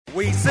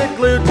We sit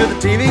glued to the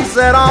TV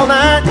set all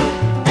night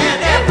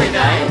and every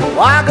day.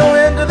 Why go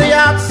into the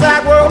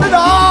outside world at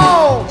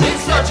all?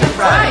 It's such a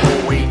fright.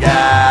 We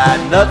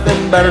got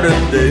nothing better to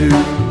do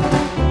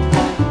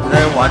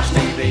than watch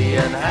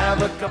TV and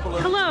have a couple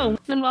of... Hello,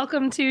 and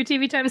welcome to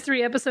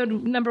TV3 episode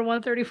number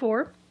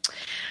 134.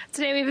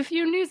 Today we have a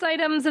few news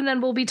items, and then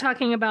we'll be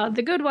talking about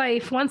The Good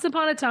Wife, Once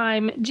Upon a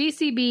Time,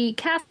 GCB,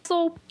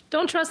 Castle,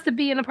 Don't Trust the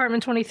Bee in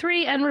Apartment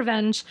 23, and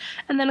Revenge,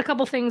 and then a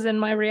couple things in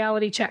my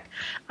reality check.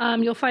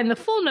 You'll find the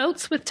full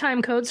notes with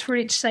time codes for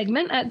each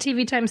segment at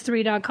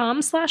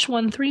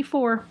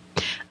tvtimes3.com/134.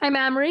 I'm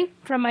Amory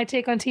from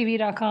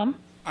mytakeontv.com.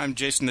 I'm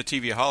Jason the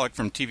TVaholic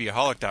from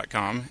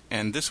tvaholic.com,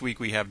 and this week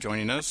we have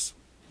joining us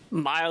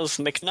Miles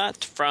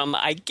McNutt from,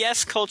 I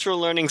guess, Cultural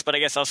Learnings, but I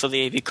guess also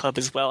the AV Club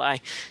as well.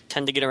 I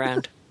tend to get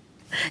around.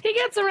 He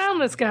gets around,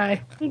 this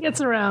guy. He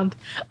gets around.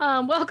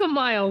 Welcome,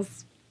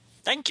 Miles.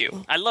 Thank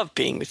you. I love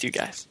being with you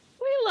guys.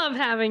 We love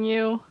having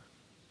you.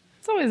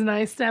 It's always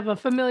nice to have a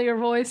familiar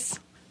voice.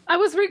 I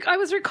was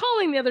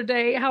recalling the other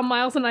day how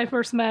Miles and I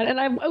first met,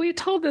 and we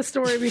told this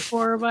story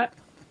before, but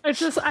I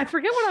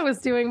forget what I was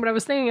doing, but I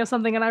was thinking of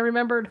something, and I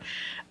remembered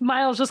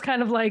Miles just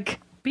kind of like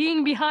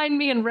being behind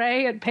me and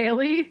Ray at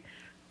Paley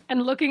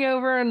and looking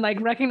over and like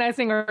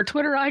recognizing our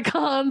Twitter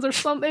icons or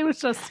something. It was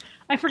just,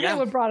 I forget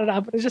what brought it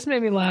up, but it just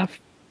made me laugh.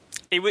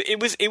 It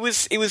was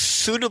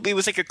suitable. It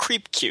was like a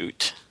creep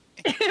cute.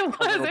 It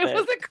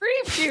was a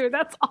creep cute.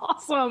 That's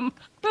awesome.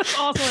 That's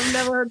awesome. I've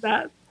never heard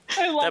that.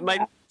 I love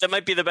that. That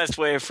might be the best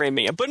way of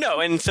framing it. But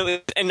no, and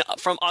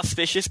from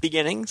auspicious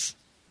beginnings,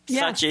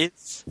 such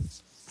is.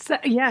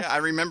 Yeah, I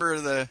remember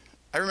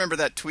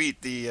that tweet.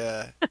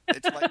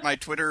 It's like my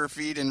Twitter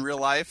feed in real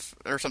life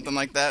or something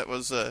like that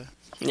was.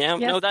 Yeah,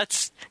 no,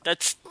 that's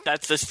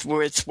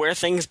where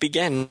things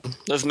begin.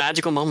 Those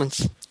magical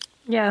moments.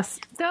 Yes,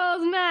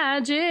 those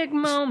magic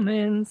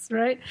moments,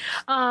 right?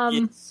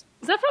 Yes.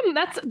 Is that from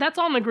that's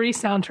on the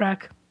Grease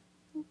soundtrack?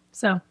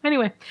 So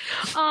anyway,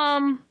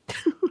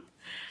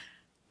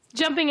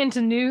 jumping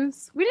into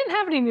news, we didn't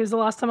have any news the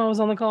last time I was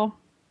on the call,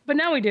 but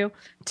now we do.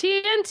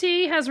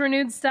 TNT has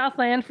renewed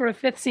Southland for a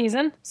 5th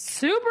season.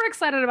 Super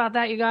excited about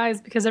that, you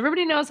guys, because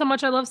everybody knows how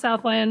much I love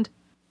Southland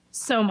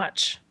so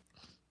much.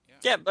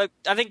 Yeah, but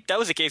I think that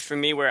was the case for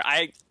me where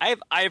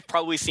I've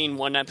probably seen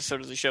one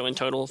episode of the show in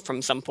total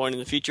from some point in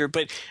the future,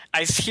 but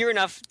I hear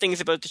enough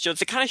things about the show. It's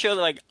the kind of show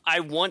that like I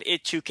want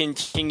it to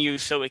continue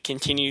so it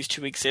continues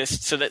to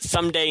exist so that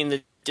someday in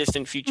the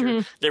distant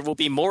future there will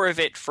be more of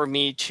it for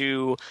me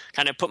to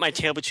kind of put my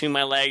tail between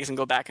my legs and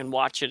go back and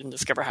watch it and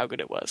discover how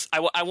good it was.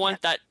 I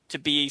want that to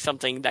be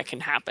something that can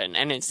happen,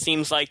 and it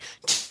seems like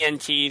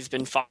TNT's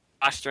been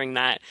fostering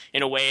that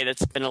in a way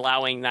that's been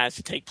allowing that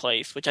to take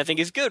place, which I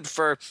think is good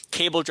for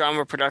cable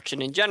drama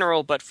production in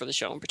general, but for the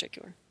show in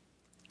particular.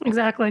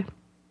 Exactly.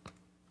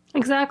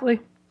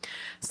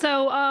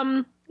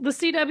 So, the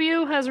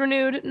CW has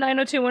renewed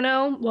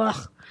 90210,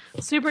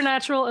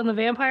 Supernatural, and the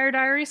Vampire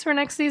Diaries for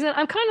next season.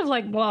 I'm kind of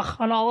like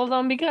on all of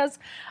them because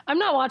I'm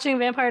not watching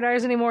Vampire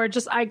Diaries anymore.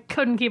 I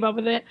couldn't keep up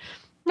with it.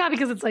 Not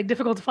because it's like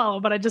difficult to follow,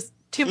 but I just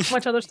too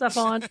much other stuff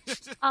on.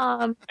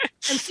 And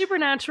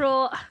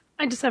Supernatural,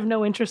 I just have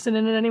no interest in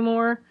it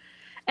anymore.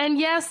 And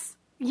yes,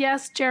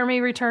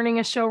 Jeremy returning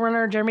as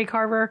showrunner, Jeremy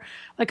Carver,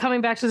 like coming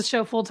back to the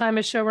show full time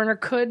as showrunner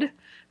could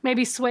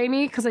maybe sway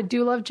me because I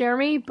do love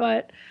Jeremy,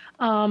 but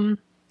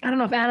I don't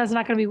know if Anna's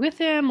not going to be with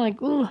him. Like,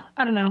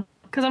 I don't know,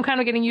 because I'm kind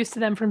of getting used to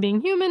them from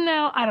being human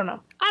now. I don't know.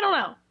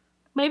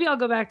 Maybe I'll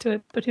go back to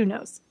it, but who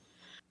knows?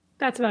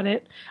 That's about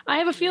it. I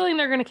have a feeling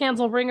they're going to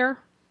cancel Ringer.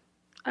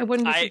 I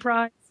wouldn't be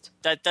surprised.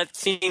 That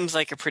seems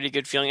like a pretty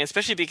good feeling,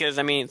 especially because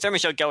Sarah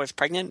Michelle Gellar is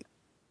pregnant.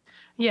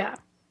 Yeah.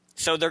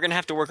 So they're going to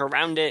have to work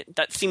around it.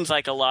 That seems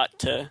like a lot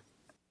to...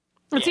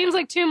 It seems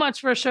like too much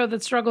for a show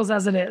that struggles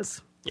as it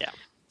is. Yeah.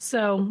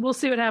 So we'll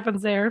see what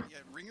happens there. Yeah,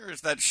 Ringer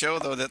is that show,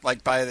 though, that like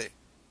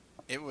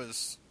it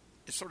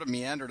sort of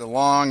meandered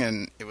along,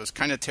 and it was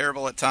kind of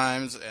terrible at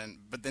times,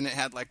 but then it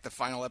had like the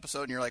final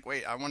episode, and you're like,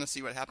 wait, I want to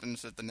see what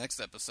happens at the next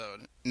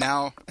episode.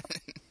 Now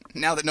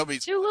that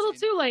nobody's... Too little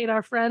too late,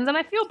 our friends. And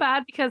I feel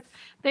bad because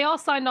they all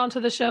signed on to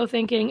the show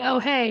thinking, oh,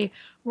 hey,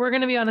 we're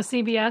going to be on a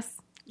CBS.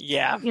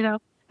 Yeah.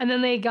 And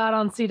then they got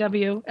on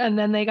CW, and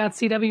then they got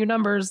CW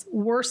numbers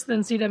worse than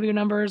CW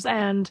numbers,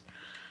 and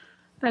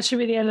that should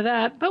be the end of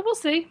that. But we'll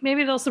see.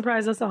 Maybe they'll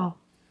surprise us all.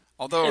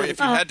 Although, if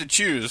you had to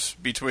choose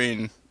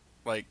between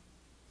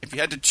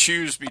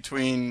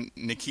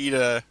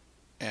Nikita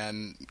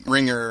and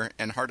Ringer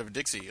and Heart of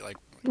Dixie, like...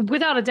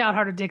 Without a doubt,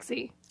 Heart of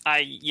Dixie.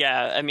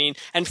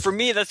 And for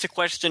me, that's a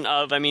question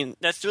of,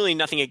 that's really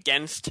nothing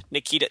against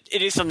Nikita.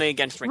 It is something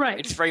against Ringer. Right.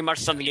 It's very much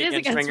something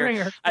against Ringer.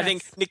 Yes. I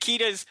think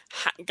Nikita's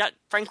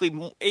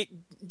it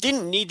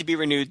didn't need to be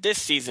renewed this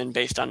season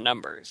based on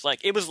numbers. Like,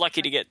 it was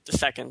lucky to get the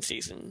second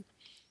season.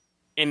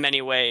 in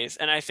many ways.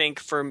 And I think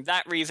for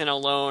that reason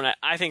alone,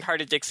 I think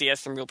Heart of Dixie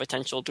has some real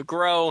potential to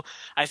grow.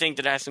 I think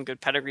that it has some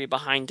good pedigree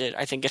behind it.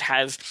 I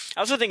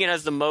also think it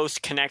has the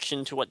most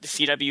connection to what the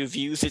CW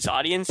views its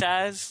audience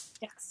as.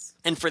 Yes.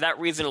 And for that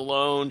reason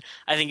alone,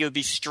 I think it would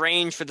be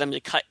strange for them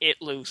to cut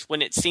it loose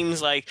when it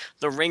seems like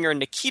the Ringer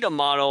Nikita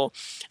model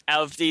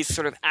of these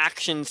sort of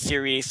action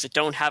series that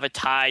don't have a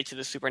tie to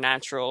the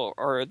supernatural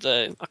or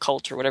the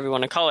occult or whatever you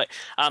want to call it,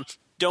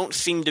 don't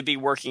seem to be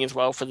working as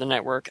well for the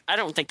network. I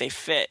don't think they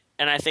fit.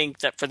 And I think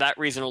that for that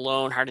reason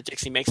alone, Heart of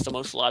Dixie makes the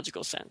most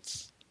logical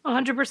sense.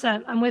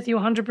 100%. I'm with you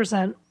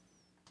 100%.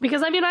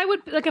 Because, I mean, I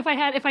would, like, if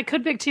I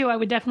could pick two, I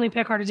would definitely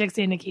pick Heart of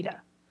Dixie and Nikita.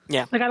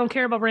 Yeah. Like, I don't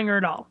care about Ringer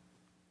at all.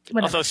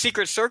 Whatever. Although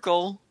Secret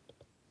Circle...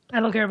 I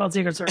don't care about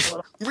Secret Circle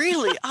at all.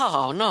 Really?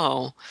 Oh,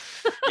 no.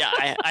 Yeah,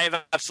 I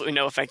have absolutely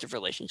no effective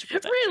relationship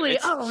with that. Really?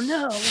 Oh,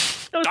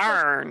 no.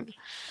 Darn.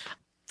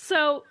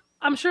 So...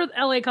 I'm sure the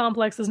LA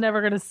Complex is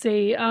never going to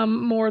see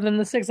more than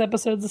the 6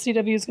 episodes the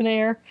CW is going to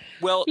air.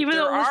 Well, even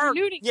though it was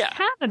renewed in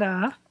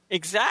Canada.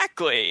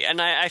 Exactly,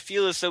 and I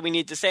feel as though we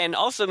need to say. And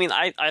also, I mean,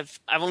 I've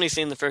only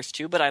seen the first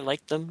 2, but I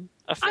liked them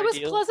a fair deal.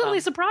 I was pleasantly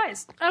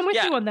surprised. I'm with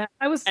you on that.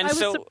 I was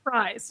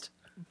surprised.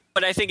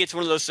 But I think it's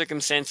one of those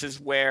circumstances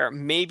where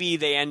maybe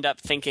they end up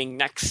thinking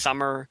next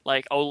summer,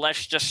 like, oh,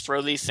 let's just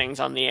throw these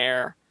things on the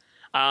air.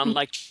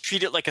 Like,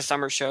 treat it like a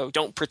summer show.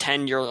 Don't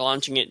pretend you're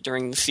launching it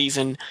during the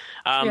season.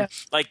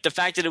 Like, the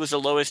fact that it was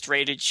the lowest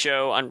rated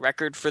show on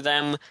record for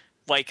them,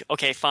 like,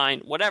 okay,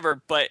 fine,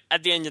 whatever. But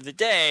at the end of the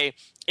day,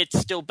 it's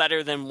still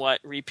better than what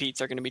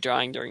repeats are going to be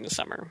drawing during the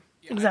summer.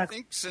 Yeah,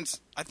 exactly.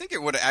 I think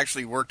it would have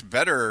actually worked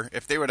better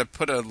if they would have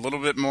put a little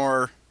bit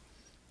more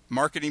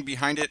marketing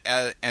behind it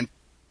and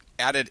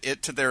added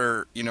it to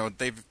their,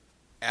 they've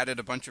added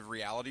a bunch of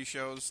reality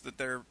shows that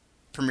they're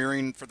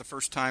premiering for the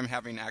first time,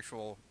 having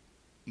actual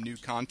new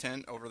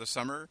content over the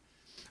summer.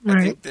 Right.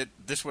 I think that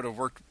this would have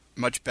worked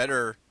much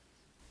better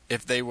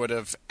if they would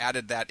have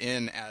added that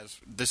in as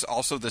the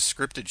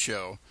scripted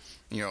show,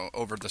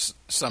 over the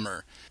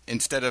summer,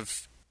 instead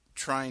of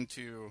trying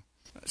to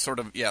sort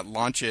of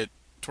launch it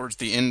towards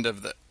the end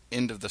of the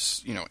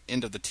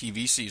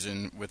TV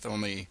season with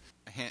only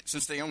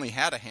since they only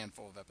had a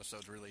handful of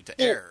episodes really to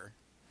air.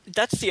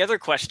 That's the other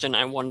question.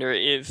 I wonder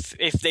if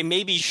they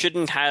maybe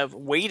shouldn't have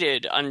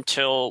waited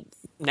until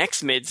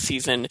next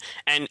mid-season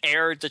and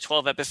aired the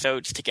 12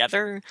 episodes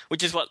together,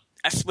 which is what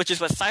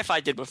Sci-Fi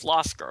did with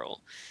Lost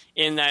Girl.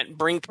 In that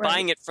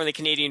buying it for the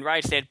Canadian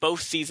rights, they had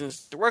both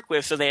seasons to work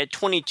with, so they had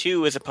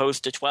 22 as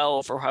opposed to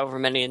 12 or however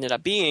many ended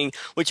up being,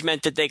 which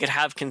meant that they could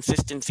have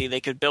consistency,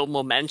 they could build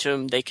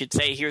momentum, they could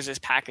say, here's this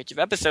package of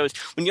episodes.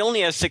 When you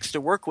only have 6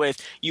 to work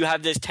with, you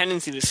have this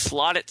tendency to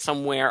slot it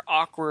somewhere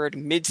awkward,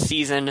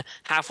 mid-season,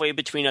 halfway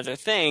between other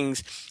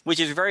things, which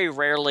is very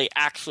rarely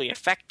actually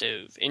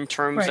effective in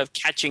terms of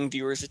catching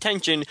viewers'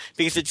 attention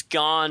because it's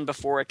gone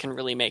before it can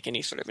really make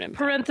any sort of an impact.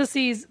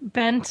 Parentheses,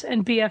 Bent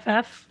and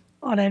BFF.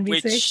 On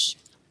NBC.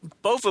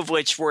 Both of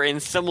which were in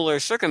similar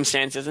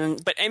circumstances,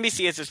 but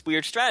NBC has this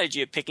weird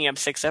strategy of picking up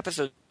 6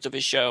 episodes of a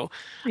show.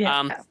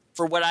 Yeah.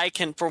 From what I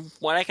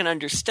can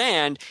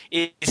understand,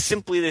 is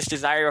simply this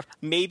desire of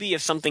maybe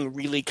if something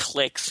really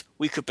clicks,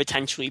 we could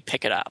potentially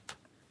pick it up.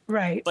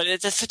 Right. But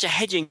it's just such a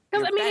hedging. I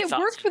mean, it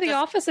worked for The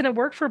Office and it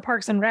worked for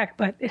Parks and Rec,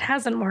 but it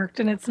hasn't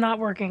worked and it's not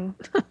working.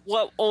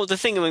 Well, the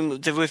thing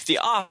with The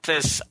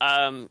Office,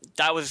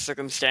 that was a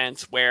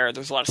circumstance where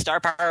there was a lot of star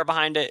power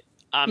behind it.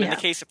 In the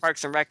case of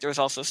Parks and Rec, there was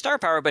also star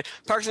power, but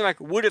Parks and Rec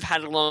would have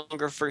had a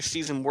longer first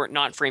season were it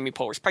not for Amy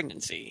Poehler's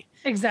pregnancy.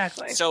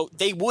 Exactly. So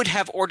they would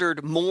have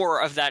ordered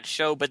more of that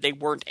show, but they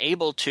weren't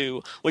able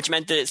to, which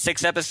meant that at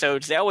 6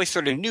 episodes, they always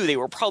sort of knew they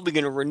were probably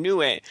going to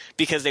renew it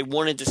because they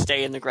wanted to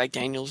stay in the Greg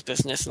Daniels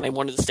business and they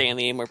wanted to stay in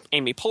the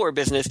Amy Poehler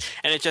business,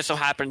 and it just so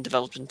happened to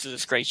develop into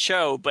this great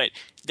show, but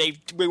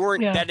we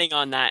weren't betting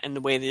on that in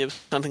the way that it was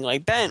something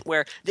like Bent,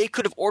 where they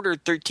could have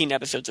ordered 13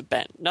 episodes of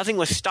Bent. Nothing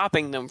was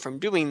stopping them from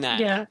doing that.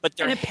 Yeah, but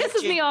and it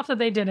pisses me off that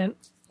they didn't.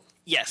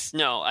 Yes,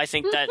 no, I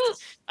think that,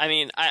 I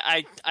mean,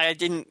 I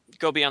didn't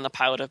go beyond the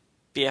pilot of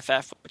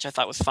BFF, which I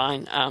thought was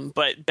fine,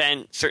 but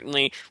Bent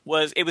certainly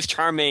was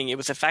charming, it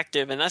was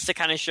effective, and that's the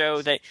kind of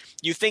show that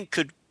you think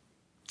could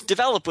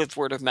develop with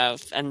word of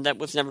mouth, and that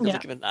was never really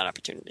given that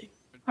opportunity.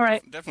 All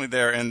right. Definitely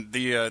there. And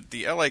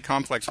the LA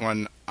Complex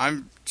one,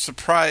 I'm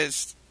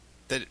surprised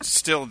that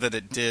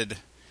it did,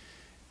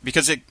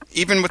 because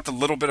even with the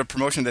little bit of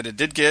promotion that it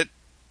did get,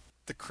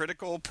 the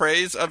critical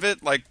praise of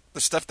it, like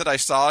the stuff that I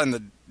saw in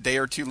the day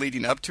or two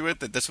leading up to it,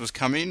 that this was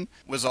coming,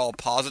 was all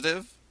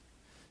positive.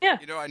 Yeah.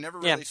 I never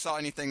really saw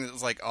anything that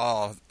was like,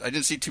 I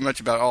didn't see too much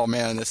about, oh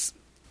man, this,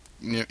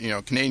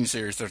 Canadian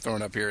series they're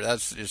throwing up here,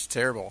 that's just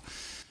terrible.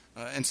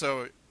 And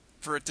so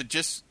for it to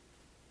just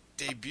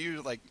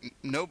debut,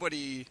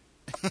 nobody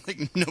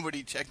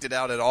checked it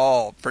out at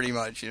all, pretty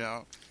much,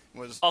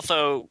 was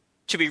also,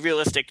 to be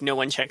realistic, no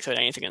one checks out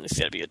anything on the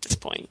CW at this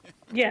point.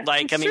 Yeah,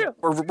 true.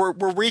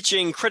 We're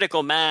reaching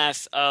critical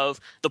mass of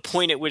the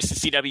point at which the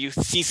CW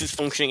ceases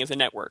functioning as a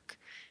network.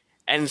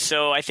 And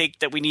so I think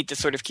that we need to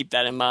sort of keep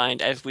that in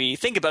mind as we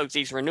think about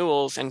these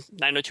renewals, and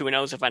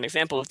 90210 is a fine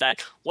example of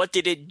that. What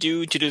did it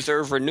do to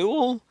deserve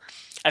renewal?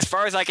 As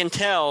far as I can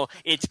tell,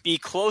 it's be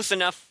close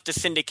enough to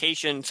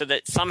syndication so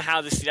that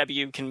somehow the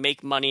CW can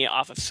make money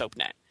off of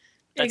SoapNet.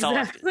 That's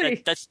Exactly.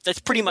 all. That's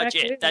pretty much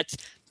it. That's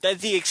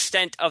the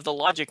extent of the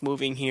logic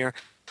moving here,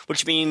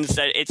 which means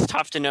that it's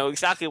tough to know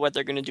exactly what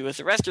they're going to do with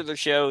the rest of their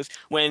shows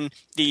when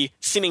the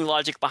seeming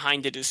logic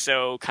behind it is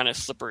so kind of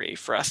slippery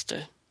for us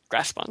to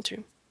grasp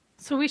onto.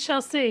 So we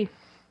shall see.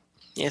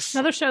 Yes.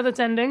 Another show that's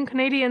ending,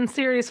 Canadian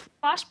series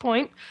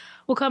Flashpoint,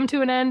 will come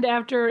to an end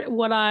after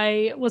what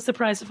I was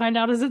surprised to find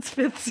out is its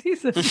 5th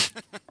season.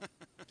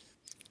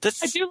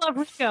 I do love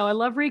Rico. I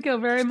love Rico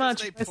very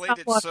much. They played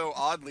it so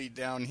oddly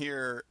down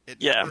here.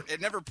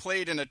 It never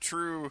played in a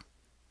true...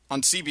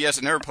 On CBS,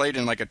 it never played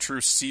in like a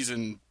true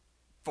season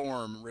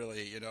form,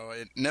 really. You know,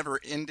 it never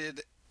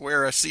ended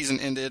where a season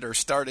ended or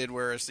started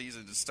where a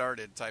season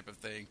started type of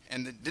thing.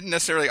 And it didn't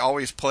necessarily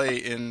always play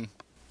in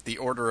the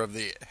order of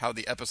how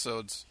the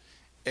episodes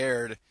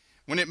aired.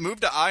 When it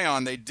moved to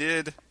Ion, they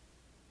did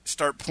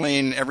start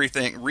replaying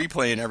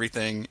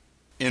everything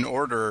in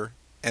order,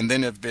 and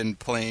then have been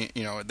playing,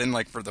 then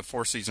like for the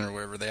 4th season or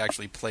whatever, they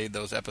actually played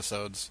those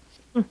episodes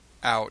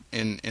out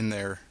in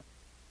their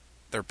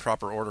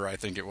proper order, I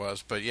think it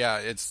was. But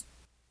yeah,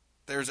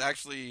 there's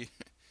actually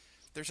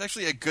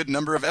a good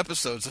number of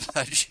episodes of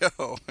that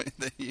show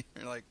that you're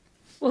like,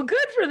 well,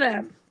 good for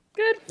them.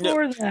 Good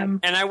for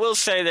them. And I will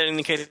say that in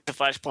the case of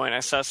Flashpoint,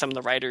 I saw some of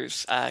the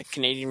writers,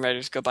 Canadian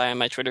writers, go by on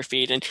my Twitter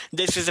feed, and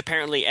this is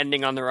apparently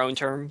ending on their own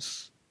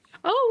terms.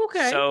 Oh,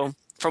 okay. So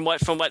from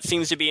what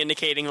seems to be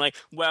indicating, like,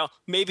 well,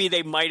 maybe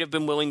they might have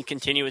been willing to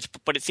continue it,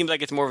 but it seems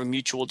like it's more of a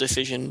mutual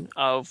decision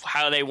of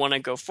how they want to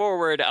go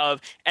forward, of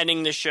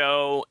ending the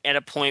show at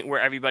a point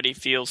where everybody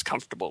feels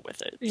comfortable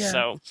with it. Yeah.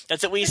 So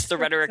that's at least the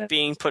rhetoric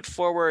being put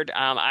forward.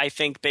 I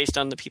think based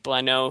on the people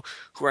I know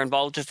who are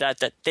involved with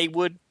that they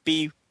would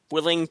be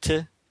willing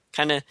to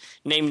kind of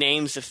name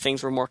names if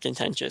things were more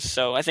contentious.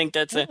 So I think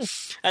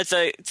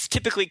it's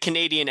typically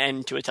Canadian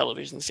end to a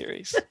television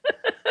series.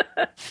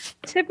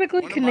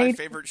 Typically one Canadian. of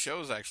my favorite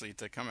shows actually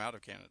to come out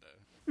of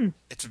Canada.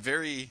 It's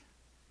very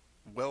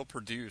well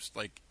produced.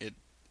 Like it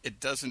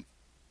doesn't.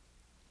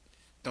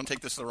 Don't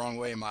take this the wrong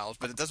way, Miles,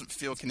 but it doesn't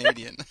feel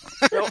Canadian.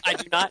 No, I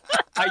do not.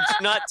 I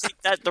do not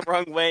take that the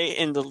wrong way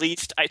in the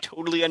least. I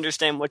totally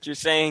understand what you're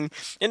saying.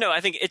 And no,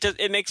 I think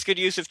it makes good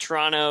use of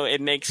Toronto.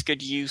 It makes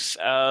good use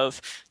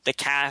of the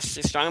cast.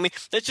 It's strong. I mean,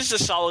 that's just a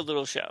solid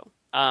little show.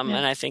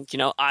 And I think,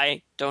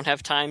 I don't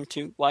have time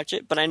to watch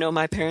it, but I know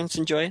my parents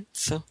enjoy it.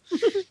 So,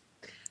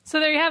 So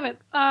there you have it.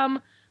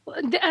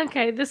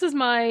 Okay, this is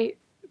my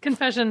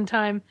confession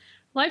time.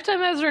 Lifetime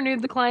has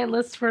renewed the client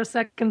list for a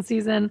 2nd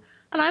season.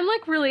 And I'm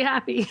like really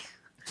happy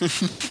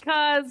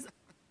because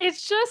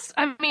it's just,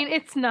 I mean,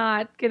 it's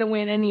not going to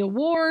win any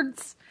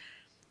awards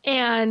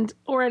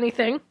or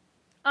anything.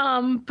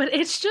 But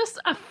it's just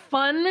a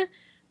fun,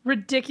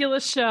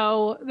 ridiculous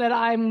show that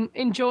I'm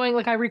enjoying.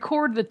 Like I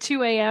record the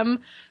 2 a.m.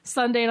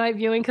 Sunday night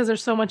viewing because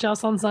there's so much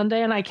else on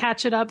Sunday and I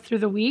catch it up through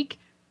the week.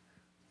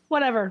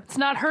 Whatever. It's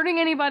not hurting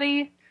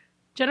anybody.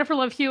 Jennifer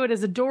Love Hewitt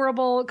is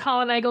adorable.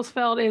 Colin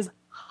Egglesfeld is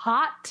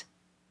hot.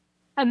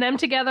 And them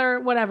together,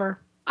 whatever.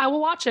 I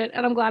will watch it,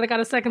 and I'm glad I got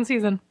a 2nd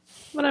season.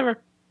 Whatever.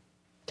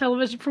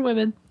 Television for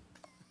women.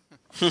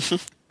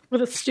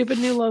 With a stupid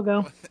new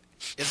logo.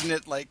 Isn't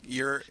it like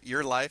your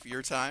life,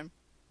 your time?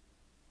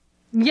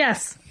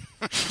 Yes.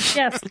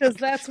 Yes, because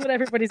that's what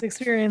everybody's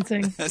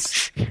experiencing.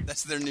 That's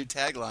their new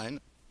tagline.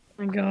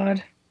 Oh, my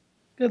God.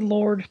 Good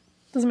Lord.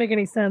 Doesn't make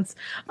any sense.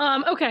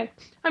 Okay.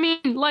 I mean,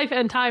 life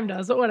and time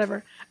does, but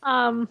whatever.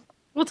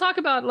 We'll talk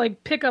about,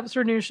 like, pickups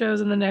for new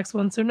shows in the next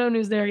one, so no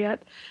news there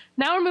yet.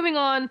 Now we're moving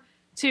on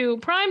to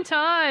prime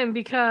time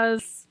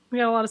because we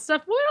got a lot of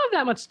stuff. We don't have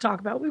that much to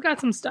talk about. We've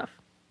got some stuff.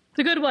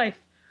 The Good Wife,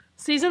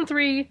 Season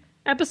 3,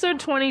 Episode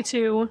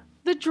 22,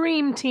 The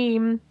Dream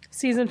Team,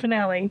 Season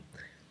Finale.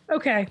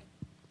 Okay,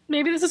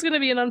 maybe this is going to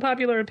be an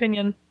unpopular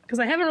opinion because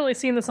I haven't really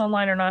seen this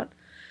online or not.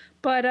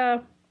 But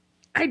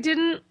I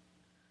didn't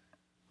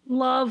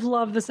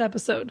love this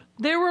episode.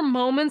 There were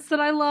moments that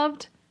I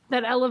loved.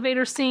 That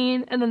elevator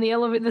scene and then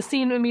the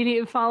scene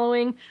immediately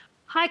following.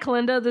 Hi,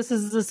 Kalinda, this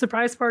is a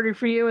surprise party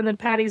for you, and then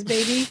Patty's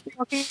baby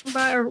walking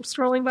by or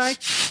strolling by.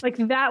 Like,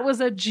 that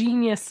was a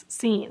genius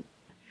scene.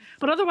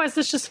 But otherwise,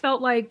 this just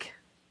felt like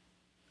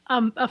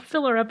a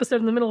filler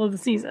episode in the middle of the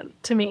season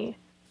to me.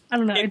 I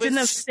don't know. It didn't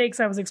have stakes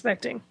I was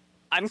expecting.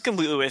 I'm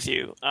completely with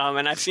you.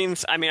 And I've seen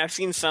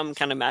some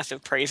kind of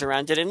massive praise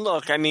around it. And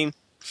look, I mean,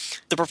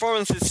 the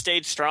performances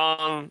stayed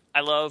strong.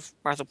 I love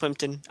Martha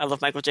Plimpton. I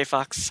love Michael J.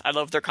 Fox. I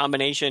love their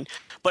combination.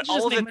 But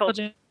all of it Michael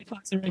J.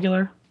 Fox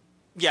irregular.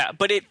 Yeah,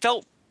 but it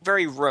felt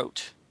very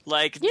rote.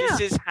 Like, this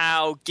is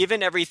how,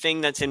 given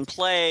everything that's in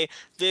play,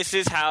 this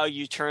is how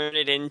you turn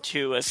it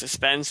into a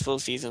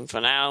suspenseful season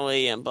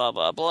finale and blah,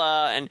 blah,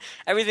 blah. And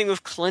everything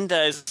with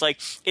Kalinda is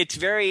like, it's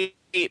very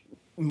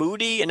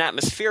moody and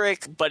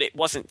atmospheric, but it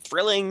wasn't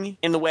thrilling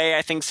in the way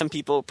I think some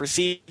people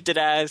perceived it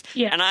as.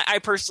 Yeah. And I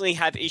personally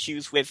have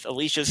issues with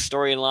Alicia's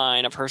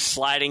storyline of her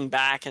sliding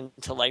back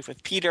into life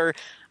with Peter.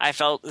 I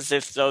felt as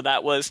if though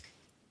that was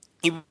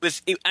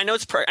I know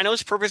it's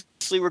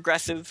purposely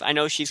regressive. I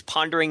know she's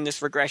pondering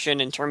this regression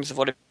in terms of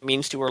what it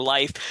means to her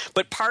life.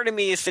 But part of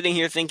me is sitting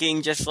here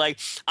thinking just like,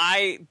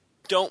 I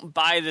don't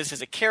buy this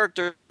as a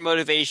character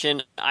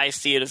motivation. I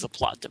see it as a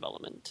plot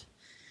development.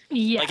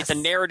 Yes. Like it's a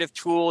narrative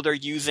tool they're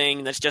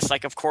using that's just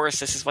like, of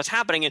course, this is what's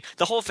happening. And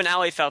the whole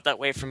finale felt that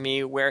way for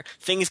me, where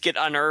things get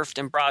unearthed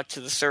and brought to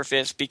the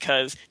surface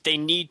because they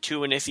need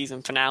to in a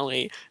season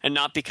finale and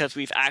not because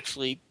we've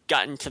actually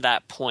gotten to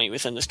that point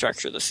within the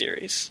structure of the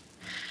series.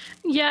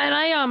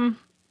 Yeah, and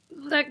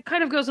that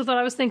kind of goes with what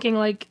I was thinking.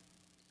 Like,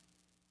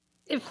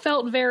 it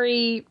felt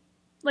very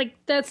like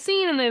that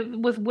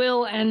scene with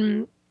Will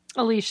and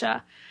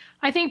Alicia.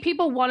 I think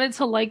people wanted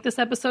to like this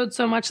episode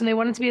so much, and they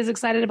wanted to be as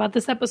excited about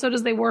this episode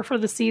as they were for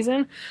the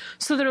season.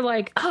 So they're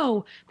like,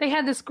 "Oh, they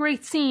had this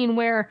great scene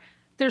where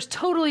there's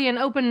totally an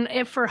open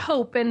for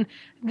hope, and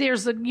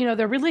there's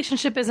their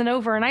relationship isn't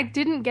over." And I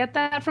didn't get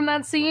that from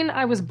that scene.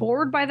 I was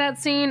bored by that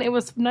scene. It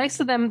was nice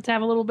of them to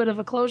have a little bit of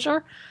a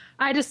closure.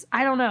 I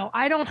don't know.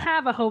 I don't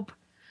have a hope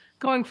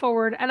going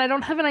forward, and I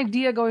don't have an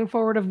idea going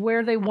forward of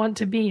where they want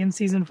to be in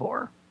season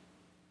 4.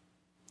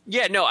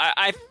 Yeah, no,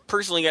 I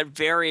personally got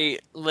very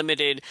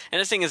limited. And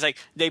the thing is, like,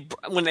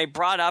 when they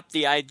brought up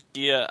the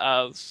idea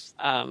of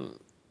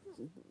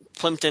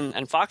Plimpton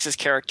and Fox's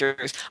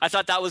characters, I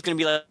thought that was going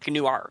to be like a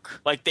new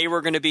arc. Like they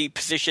were going to be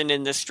positioned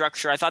in this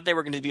structure. I thought they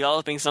were going to be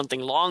developing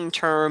something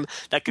long-term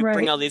that could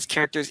bring all these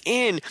characters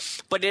in.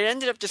 But it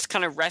ended up just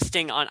kind of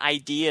resting on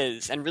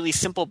ideas and really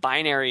simple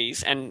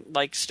binaries and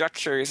like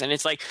structures. And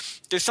it's like,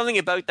 there's something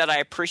about that I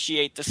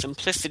appreciate the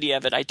simplicity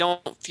of it. I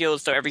don't feel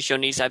as though every show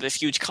needs to have this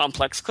huge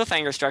complex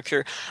cliffhanger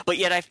structure, but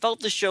yet I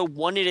felt the show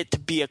wanted it to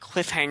be a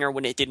cliffhanger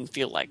when it didn't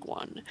feel like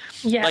one.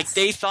 Yes. Like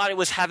they thought it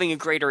was having a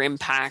greater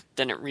impact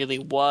than it really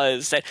was.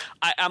 That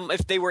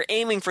if they were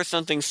aiming for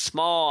something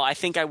small, I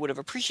think I would have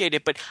appreciated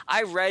it. But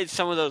I read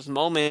some of those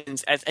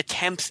moments as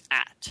attempts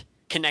at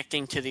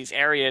connecting to these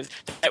areas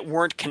that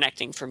weren't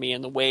connecting for me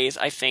in the ways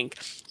I think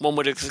one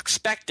would have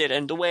expected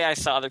and the way I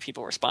saw other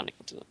people responding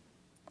to them.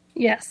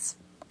 Yes.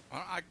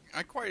 Well,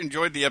 I quite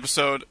enjoyed the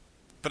episode,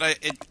 but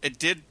it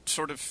did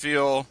sort of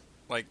feel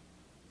like,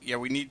 yeah,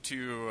 we need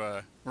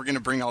to we're going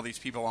to bring all these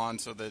people on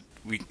so that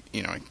we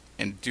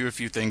and do a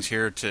few things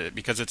here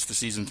because it's the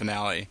season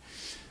finale.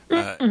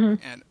 But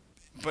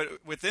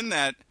within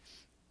that,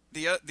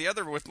 the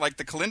other with like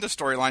the Kalinda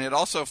storyline, it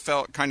also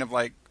felt kind of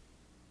like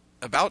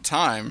about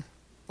time,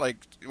 like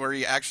where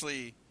you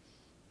actually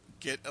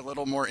get a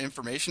little more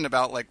information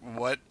about like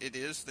what it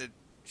is that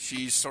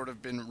she's sort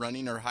of been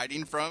running or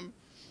hiding from.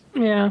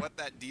 Yeah. What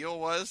that deal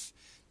was.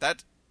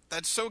 That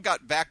so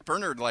got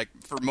backburnered like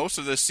for most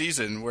of this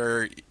season,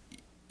 where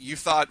you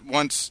thought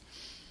once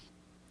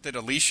that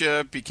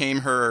Alicia became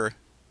her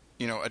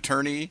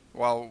attorney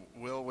while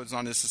Will was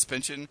on his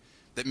suspension,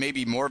 that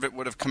maybe more of it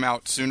would have come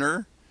out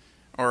sooner,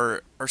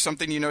 or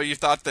something. You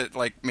thought that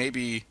like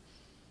maybe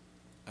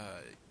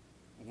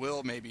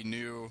Will maybe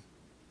knew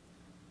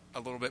a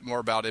little bit more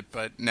about it,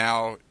 but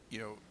now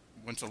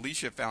once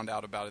Alicia found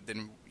out about it,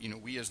 then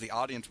we as the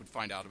audience would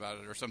find out about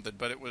it or something.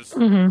 But it was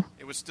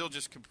it was still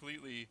just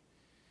completely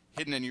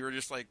hidden, and you were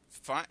just like,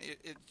 fine.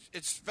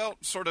 It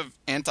felt sort of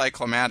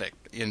anticlimactic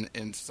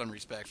in some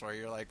respects, where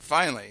you're like,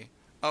 finally,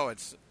 oh,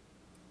 it's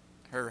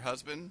her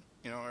husband,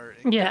 or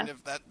kind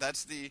of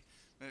that's the.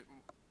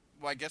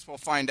 Well, I guess we'll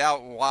find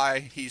out why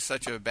he's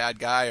such a bad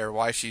guy, or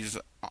why she's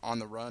on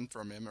the run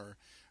from him,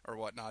 or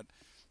whatnot.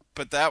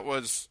 But that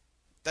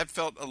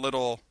felt a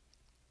little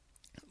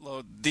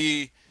low.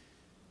 The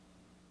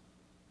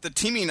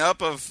teaming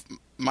up of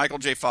Michael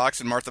J. Fox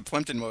and Martha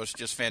Plimpton was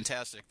just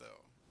fantastic,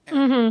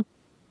 though.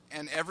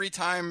 And every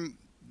time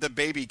the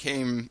baby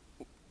came,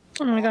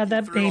 oh my god,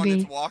 that baby! On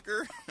its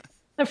walker.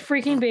 The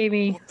freaking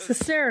baby. It's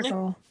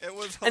hysterical. It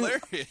was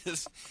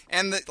hilarious.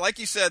 And like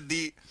you said,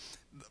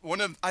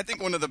 I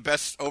think one of the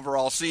best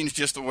overall scenes,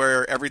 just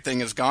where everything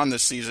is gone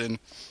this season,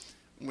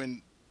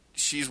 when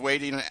she's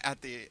waiting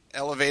at the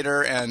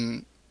elevator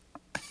and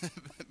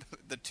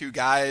the two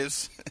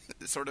guys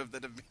sort of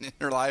that have been in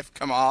her life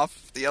come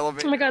off the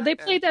elevator. Oh my god, they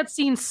played that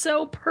scene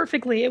so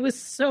perfectly. It was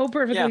so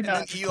perfectly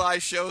done. And then Eli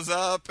shows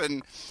up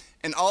and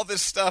all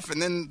this stuff, and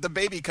then the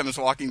baby comes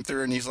walking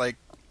through, and he's like,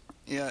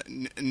 yeah,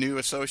 new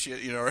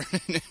associate, oh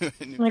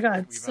my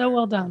god, so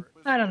well done.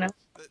 I don't know.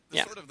 The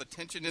sort of the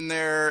tension in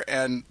there,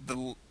 and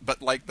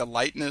but like the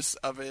lightness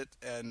of it,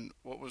 and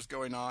what was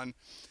going on,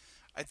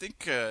 I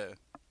think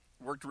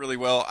worked really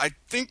well. I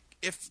think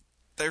if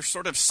they're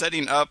sort of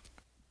setting up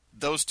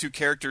those two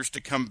characters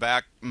to come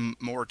back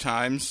more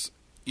times,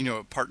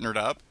 partnered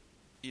up,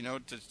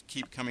 to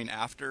keep coming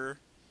after,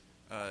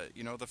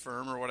 the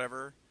firm or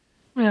whatever.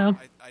 Yeah.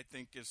 I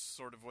think is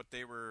sort of what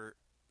they were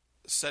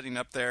setting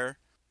up there.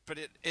 But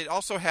it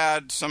also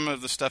had some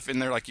of the stuff in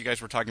there, like you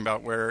guys were talking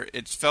about, where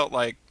it felt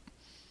like,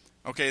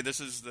 okay, this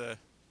is the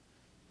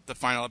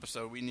final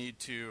episode. We need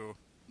to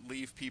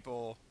leave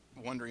people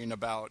wondering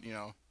about,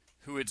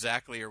 who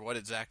exactly or what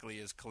exactly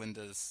is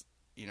Kalinda's,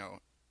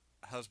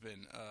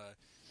 husband.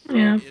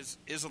 Yeah.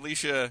 Is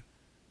Alicia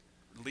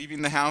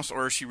leaving the house,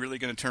 or is she really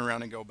going to turn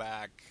around and go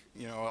back?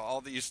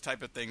 All these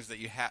type of things that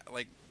you have,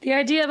 like The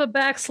idea of a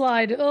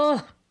backslide.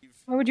 Ugh.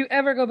 Why would you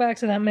ever go back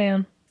to that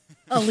man?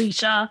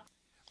 Alicia.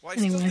 Well, I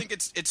still think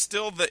it's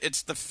still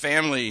the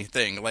family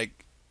thing,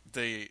 like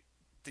the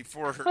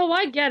for her. Oh,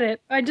 I get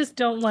it. I just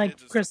don't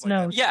like Chris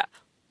Note. Yeah.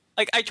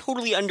 Like, I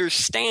totally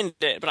understand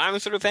it, but I'm a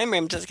sort of family.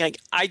 I'm just like,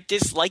 I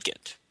dislike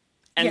it.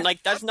 And, Yeah.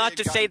 that's not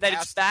to say that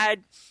it's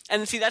bad.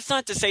 And, see, that's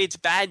not to say it's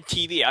bad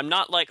TV. I'm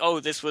not like, oh,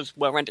 this was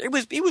well rendered.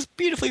 It was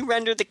beautifully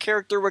rendered. The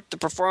character work, the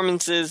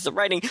performances, the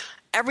writing,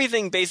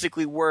 everything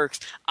basically works.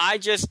 I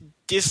just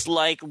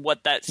dislike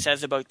what that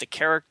says about the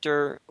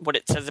character, what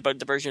it says about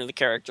the version of the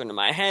character in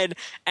my head.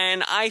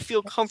 And I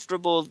feel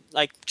comfortable,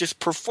 just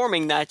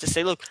performing that to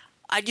say, look,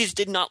 I just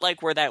did not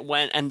like where that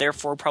went, and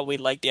therefore probably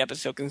liked the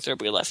episode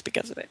considerably less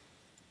because of it.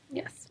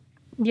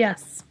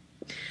 Yes.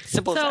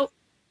 Simple as that.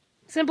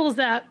 Simple as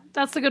that.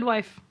 That's The Good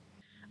Wife.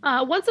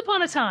 Once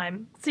Upon a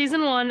Time,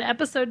 Season 1,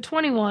 Episode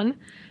 21,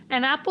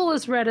 An Apple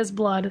is Red as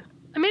Blood.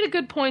 I made a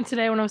good point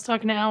today when I was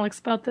talking to Alex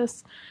about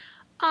this.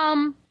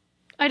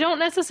 I don't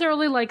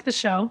necessarily like the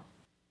show.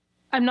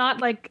 I'm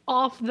not,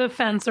 off the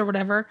fence or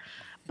whatever,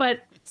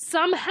 but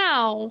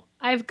somehow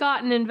I've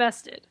gotten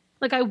invested.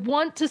 I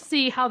want to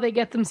see how they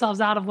get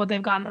themselves out of what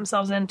they've gotten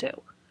themselves into.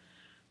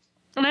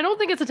 And I don't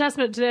think it's a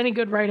testament to any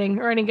good writing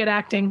or any good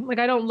acting.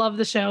 I don't love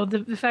the show.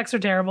 The effects are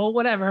terrible,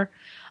 whatever.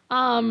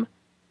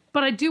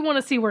 But I do want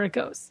to see where it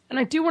goes. And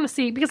I do want to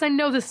see, because I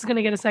know this is going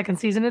to get a second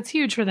season. It's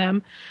huge for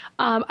them.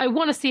 I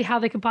want to see how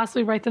they could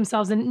possibly write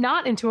themselves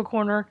not into a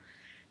corner,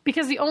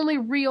 because the only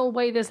real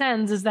way this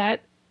ends is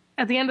that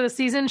at the end of the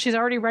season, she's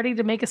already ready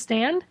to make a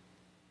stand.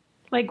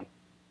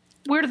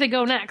 Where do they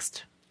go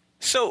next?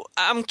 So,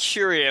 I'm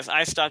curious.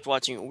 I stopped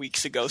watching it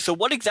weeks ago. So,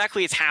 what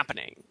exactly is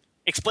happening?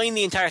 Explain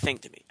the entire thing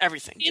to me.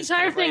 Everything. The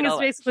entire thing is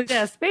basically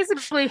this.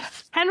 Basically,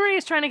 Henry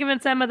is trying to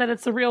convince Emma that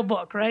it's the real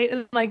book, right?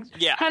 And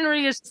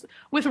Henry is,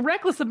 with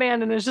reckless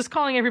abandon, is just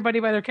calling everybody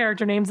by their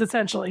character names,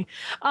 essentially.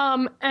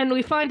 And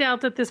we find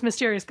out that this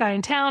mysterious guy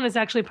in town is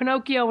actually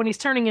Pinocchio, and he's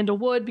turning into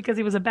wood because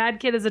he was a bad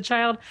kid as a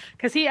child,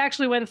 because he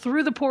actually went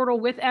through the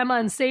portal with Emma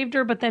and saved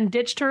her, but then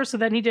ditched her, so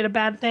then he did a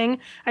bad thing,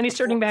 and he's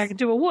turning back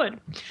into a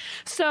wood.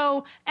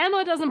 So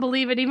Emma doesn't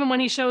believe it, even when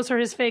he shows her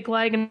his fake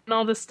leg and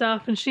all this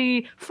stuff, and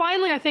she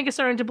finally, I think, is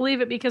starting to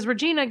believe it, because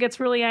Regina gets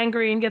really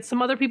angry and gets some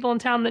other people in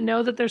town that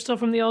know that they're still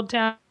from the old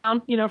town,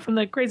 from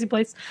the crazy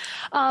place.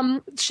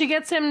 She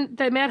gets him,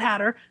 the Mad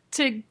Hatter,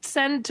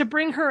 to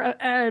bring her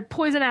a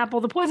poison apple.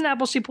 The poison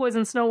apple she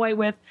poisoned Snow White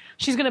with,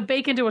 she's going to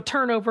bake into a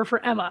turnover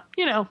for Emma,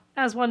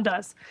 as one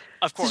does.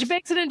 Of course. So she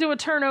bakes it into a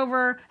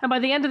turnover, and by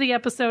the end of the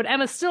episode,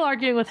 Emma's still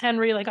arguing with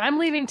Henry, I'm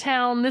leaving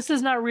town, this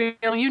is not real,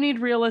 you need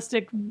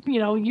realistic,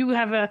 you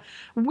have a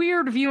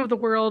weird view of the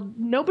world,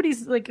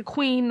 nobody's a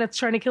queen that's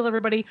trying to kill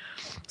everybody.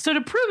 So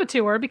to prove it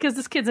to her, because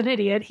this kid's an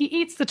idiot, he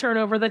eats the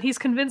turnover that he's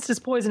convinced is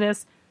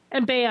poisonous,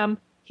 and bam,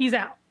 he's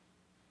out.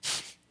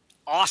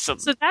 Awesome.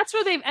 So that's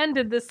where they've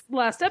ended this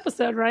last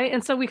episode, right?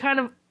 And so we kind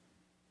of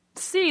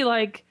see,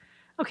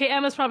 okay,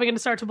 Emma's probably going to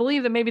start to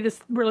believe that maybe this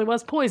really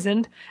was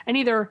poisoned, and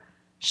either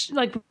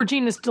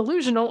Regina's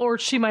delusional, or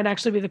she might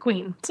actually be the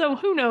queen. So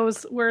who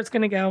knows where it's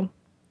going to go?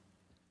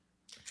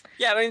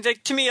 Yeah, I mean,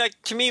 to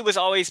me, it was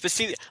always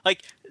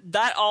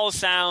that all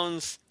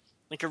sounds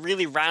like a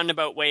really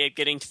roundabout way of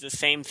getting to the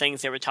same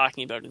things they were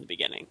talking about in the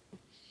beginning.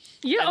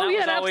 Yeah,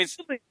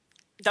 absolutely.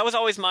 That was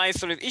always my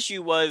sort of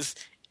issue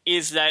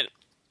is that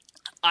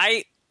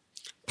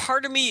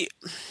part of me,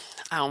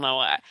 I don't know.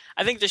 I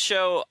think the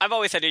show, I've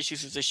always had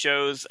issues with the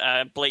show's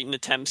blatant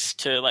attempts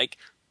to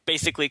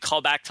basically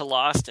call back to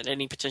Lost at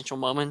any potential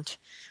moment,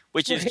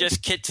 which is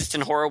just Kitsis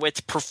and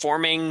Horowitz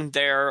performing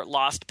their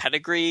Lost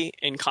pedigree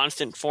in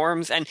constant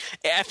forms. And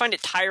I find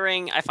it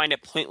tiring. I find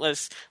it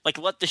pointless.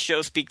 Let the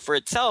show speak for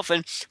itself.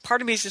 And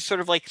part of me is just sort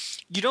of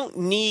you don't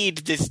need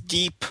this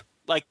deep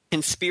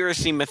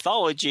conspiracy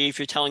mythology if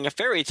you're telling a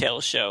fairy tale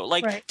show.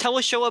 Tell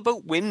a show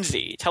about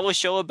whimsy. Tell a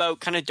show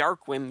about kind of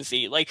dark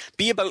whimsy.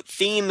 Be about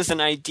themes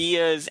and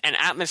ideas and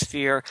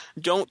atmosphere.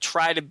 Don't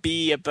try to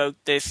be about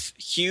this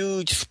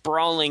huge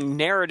sprawling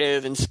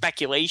narrative and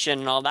speculation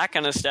and all that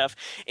kind of stuff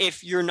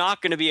if you're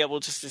not going to be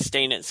able to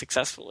sustain it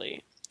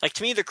successfully.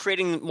 To me, they're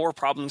creating more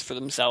problems for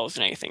themselves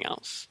than anything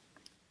else.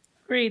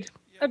 Agreed.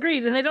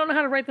 And they don't know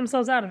how to write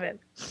themselves out of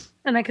it.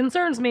 And that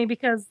concerns me,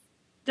 because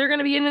they're going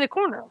to be in the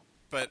corner.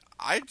 But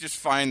I just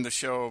find the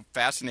show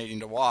fascinating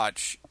to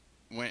watch,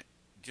 when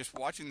just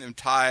watching them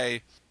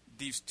tie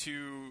these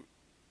two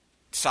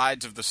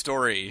sides of the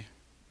story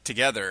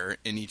together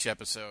in each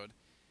episode,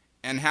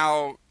 and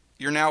how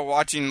you're now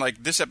watching,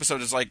 this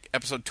episode is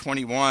episode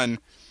 21,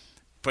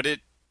 but it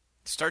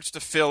starts to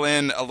fill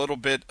in a little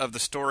bit of the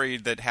story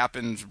that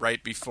happens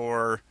right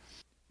before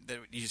that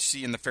you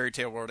see in the fairy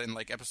tale world in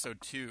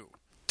episode 2.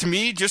 To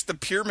me, just the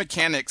pure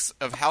mechanics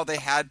of how they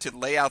had to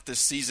lay out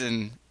this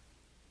season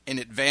in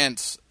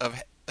advance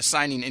of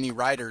assigning any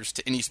writers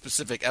to any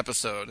specific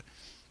episode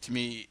to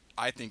me,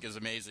 I think is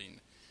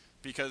amazing.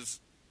 Because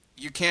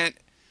you can't,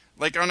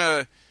 like on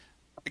a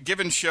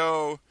given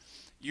show,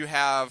 you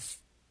have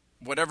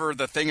whatever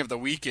the thing of the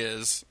week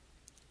is,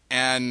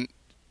 and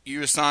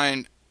you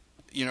assign,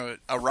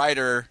 a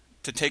writer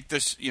to take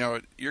this,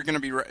 you're going to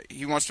be,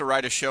 he wants to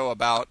write a show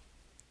about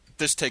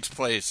this takes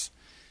place.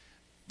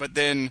 But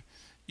then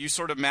you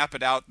sort of map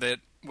it out that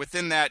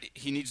within that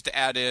he needs to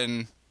add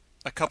in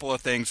a couple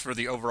of things for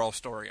the overall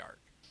story arc.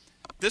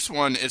 This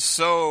one is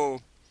so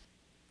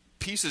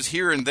pieces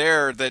here and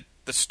there that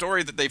the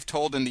story that they've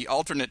told in the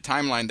alternate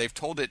timeline, they've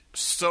told it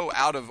so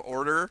out of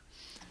order.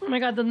 Oh my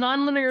god, the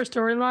non-linear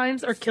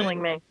storylines are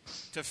killing me.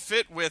 To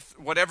fit with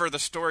whatever the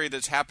story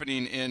that's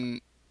happening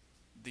in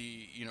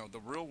the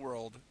real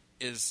world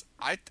is,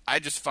 I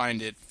just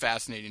find it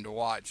fascinating to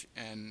watch.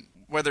 And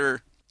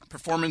whether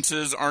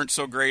performances aren't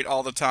so great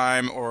all the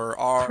time or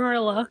are...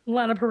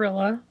 Lana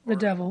Parrilla, the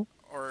devil.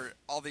 Or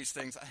all these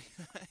things.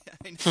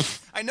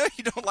 I know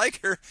you don't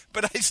like her,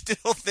 but I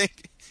still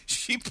think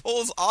she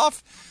pulls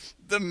off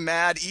the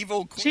mad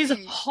evil queen. She's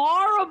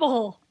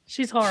horrible.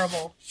 She's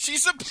horrible.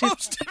 She's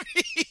supposed to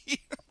be.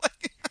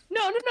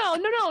 No.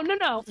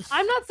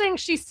 I'm not saying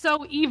she's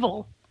so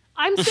evil.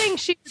 I'm saying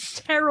she's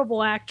a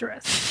terrible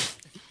actress.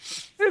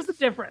 There's the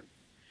difference.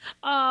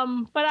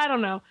 But I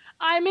don't know.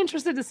 I'm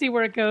interested to see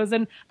where it goes.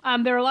 And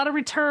there are a lot of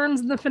returns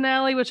in the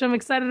finale, which I'm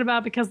excited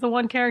about because the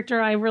one character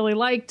I really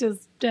liked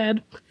is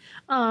dead.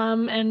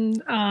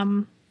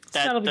 The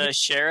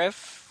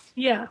sheriff?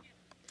 Yeah.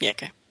 Yeah,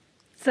 okay.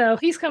 So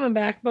he's coming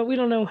back, but we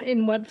don't know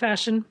in what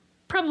fashion.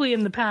 Probably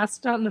in the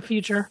past, not in the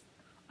future.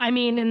 I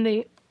mean, in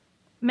the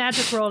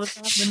magic world,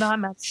 not the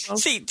non-magic world.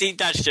 See,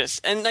 that's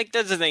just, and like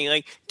that's the thing.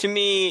 Like to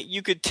me,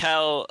 you could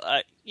tell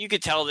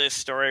this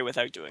story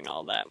without doing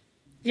all that.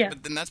 Yeah,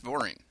 but then that's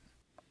boring.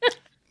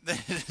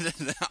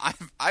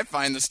 I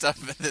find the stuff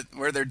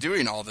where they're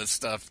doing all this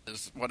stuff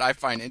is what I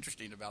find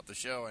interesting about the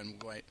show,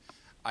 and what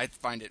I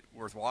find it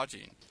worth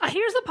watching.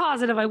 Here's a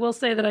positive I will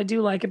say that I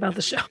do like about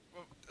the show.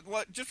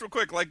 Well, just real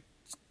quick, like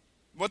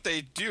what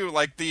they do,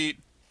 like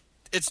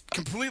it's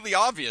completely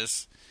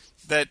obvious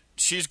that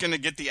she's going to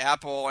get the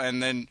apple,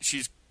 and then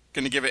she's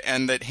going to give it,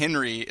 and that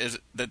Henry is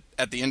that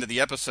at the end of the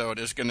episode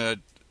is going to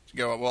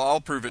go, well,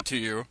 I'll prove it to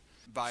you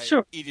by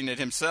eating it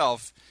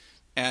himself,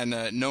 and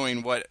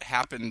knowing what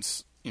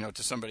happens,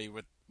 to somebody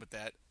with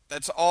that.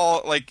 That's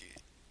all. Like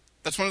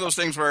that's one of those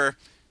things where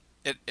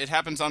it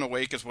happens on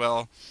Awake as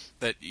well.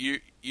 That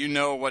you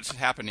know what's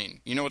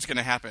happening, you know what's going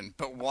to happen,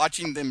 but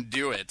watching them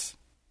do it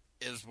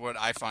is what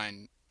I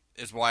find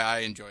is why I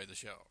enjoy the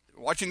show.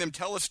 Watching them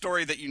tell a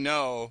story that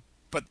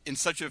but in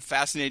such a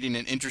fascinating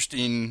and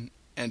interesting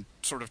and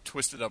sort of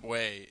twisted up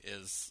way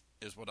is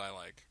what I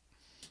like.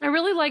 I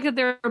really like that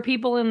there are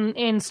people in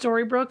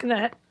Storybrooke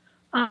that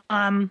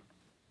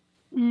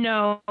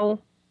know.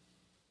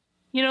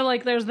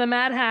 Like there's the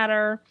Mad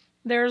Hatter,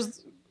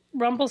 there's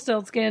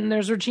Rumpelstiltskin,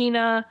 there's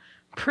Regina.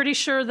 Pretty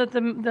sure that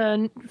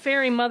the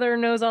fairy mother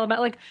knows all about.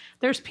 Like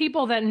there's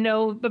people that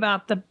know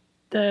about the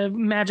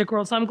magic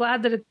world. So I'm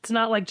glad that it's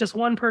not like just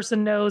one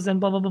person knows and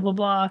blah blah blah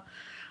blah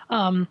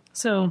blah.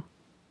 So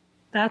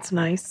that's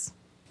nice.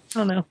 I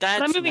don't know. That's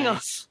but I'm moving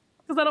nice.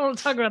 on because I don't want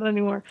to talk about it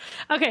anymore.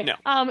 Okay. No.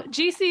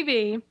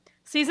 GCB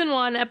season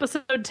 1,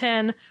 episode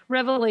 10,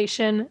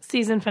 Revelation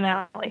season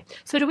finale.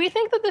 So do we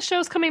think that the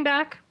show's coming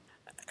back?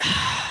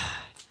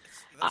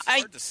 That's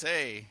hard to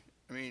say.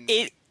 I mean,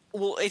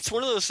 it's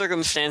one of those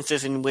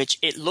circumstances in which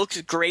it looks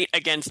great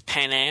against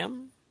Pan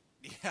Am.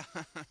 Yeah.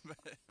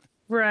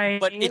 Right.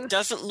 But it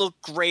doesn't look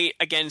great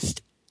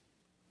against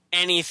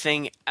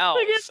anything else.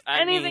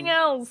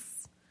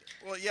 Else.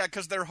 Well, yeah,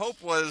 because their hope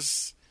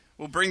was,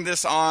 we'll bring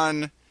this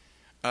on,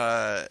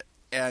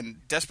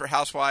 and Desperate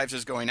Housewives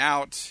is going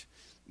out,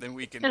 then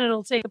we can... And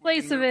it'll take the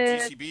place of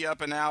it. GCB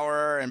up an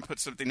hour and put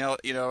something else,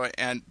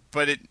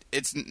 but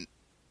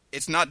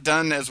it's not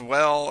done as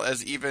well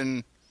as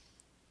even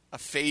a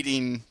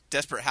fading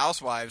Desperate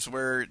Housewives,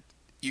 where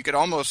you could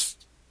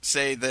almost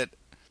say that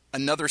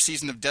another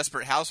season of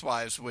Desperate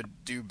Housewives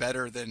would do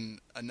better than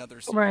another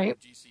season of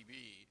GCB.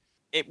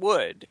 It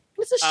would.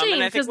 It's a shame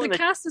because the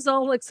cast is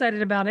all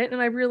excited about it, and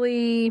I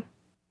really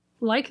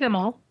like them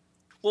all.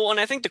 Well, and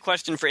I think the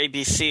question for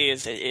ABC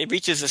is it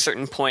reaches a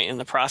certain point in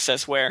the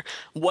process where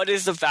what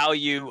is the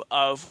value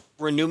of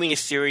renewing a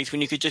series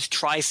when you could just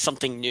try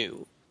something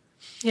new?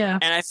 Yeah.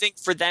 And I think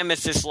for them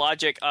it's this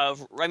logic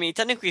of, I mean,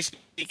 technically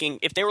speaking,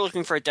 if they were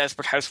looking for a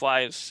Desperate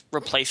Housewives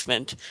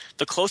replacement,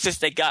 the closest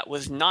they got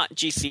was not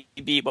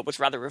GCB, but was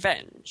rather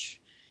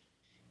Revenge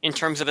in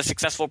terms of a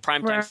successful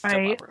primetime soap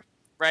opera.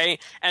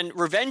 Right? And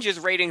Revenge's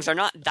ratings are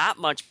not that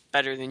much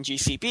better than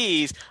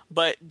GCB's,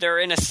 but they're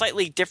in a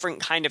slightly different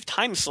kind of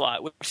time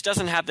slot, which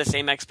doesn't have the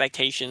same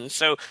expectations.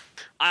 So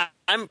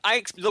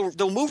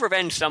they'll move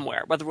Revenge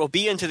somewhere. Whether we'll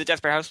be into the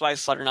Desperate Housewives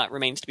slot or not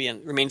remains to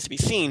be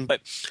seen. But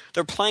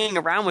they're playing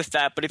around with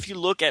that. But if you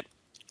look at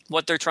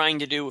what they're trying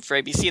to do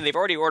for ABC, they've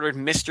already ordered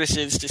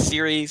Mistresses to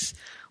series,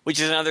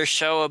 which is another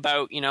show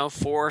about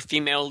 4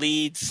 female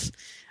leads,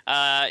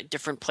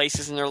 different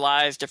places in their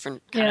lives,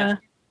 different kind of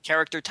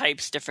character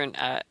types, different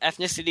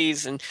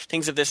ethnicities, and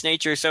things of this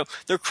nature. So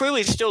they're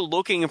clearly still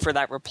looking for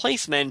that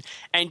replacement.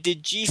 And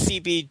did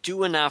GCB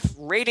do enough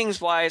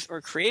ratings-wise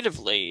or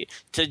creatively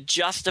to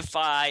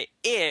justify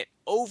it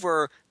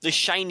over the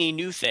shiny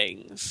new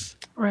things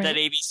that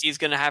ABC is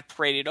going to have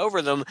paraded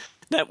over them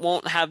that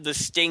won't have the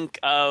stink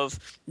of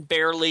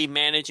barely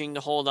managing to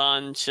hold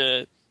on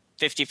to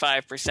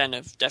 55%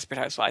 of Desperate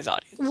Housewives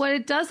audience? What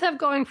it does have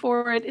going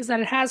for it is that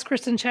it has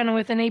Kristen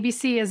Chenoweth, and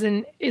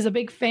ABC is a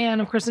big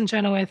fan of Kristen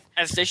Chenoweth.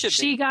 As they should be.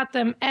 She got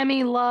them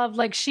Emmy love.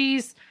 Like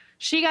she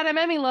got him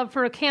Emmy love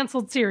for a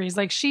canceled series.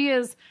 Like she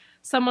is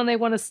someone they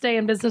want to stay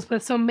in business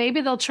with. So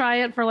maybe they'll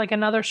try it for like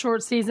another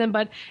short season.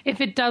 But if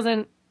it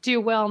doesn't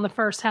do well in the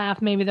first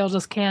half, maybe they'll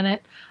just can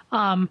it.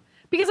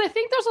 Because I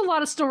think there's a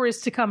lot of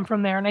stories to come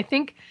from there. And I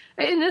think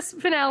in this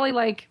finale,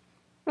 like,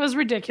 it was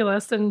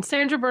ridiculous. And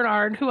Sandra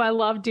Bernard, who I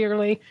love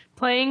dearly,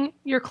 playing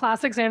your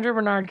classic Sandra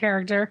Bernard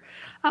character,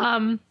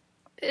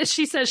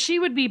 she says she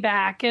would be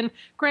back. And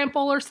Grant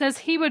Bowler says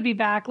he would be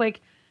back.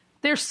 Like,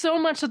 there's so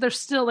much that they're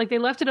still, like, they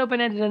left it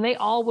open-ended and they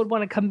all would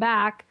want to come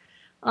back.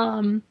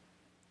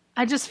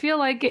 I just feel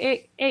like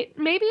it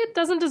maybe it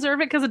doesn't deserve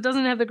it because it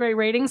doesn't have the great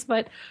ratings,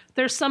 but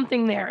there's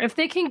something there. If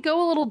they can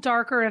go a little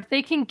darker, if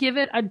they can give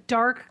it a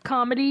dark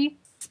comedy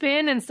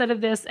spin instead of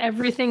this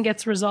everything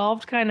gets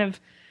resolved kind of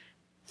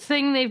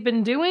thing they've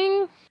been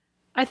doing,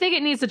 I think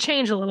it needs to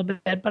change a little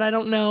bit, but I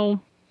don't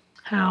know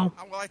how.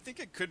 Well, I think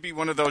it could be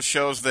one of those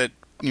shows that,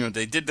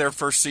 they did their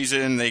first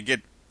season, they get,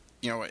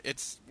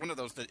 it's one of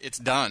those that it's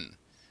done.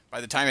 By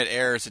the time it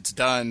airs, it's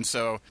done.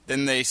 So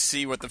then they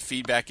see what the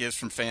feedback is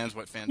from fans,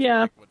 what fans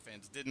liked, what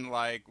fans didn't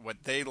like, what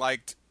they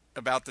liked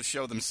about the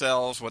show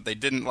themselves, what they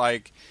didn't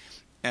like,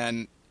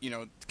 and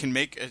can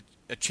make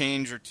a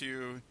change or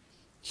two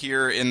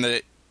here in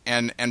the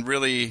and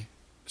really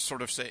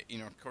sort of say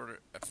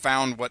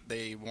found what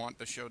they want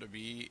the show to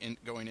be in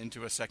going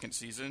into a second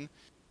season.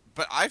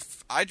 But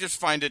I just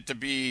find it to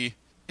be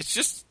it's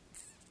just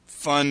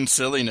fun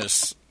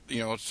silliness,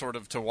 sort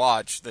of to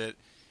watch that.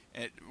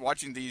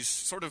 Watching these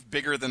sort of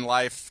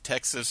bigger-than-life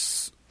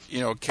Texas,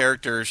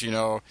 characters,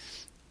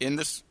 in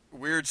this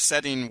weird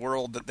setting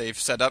world that they've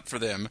set up for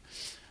them,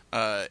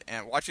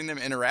 and watching them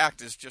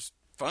interact is just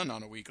fun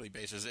on a weekly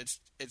basis.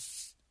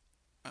 It's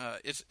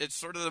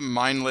sort of the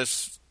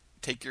mindless,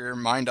 take your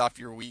mind off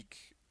your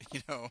week,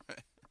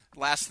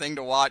 last thing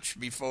to watch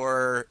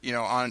before,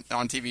 on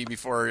TV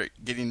before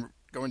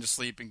going to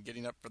sleep and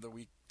getting up for the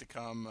week to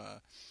come,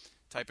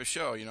 type of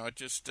show. It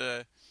just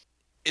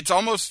it's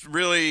almost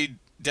really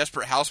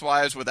Desperate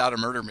Housewives without a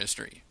murder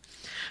mystery.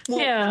 Well,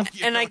 yeah,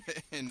 and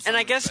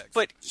I guess,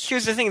 but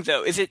here's the thing,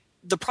 though: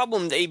 the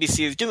problem that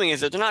ABC is doing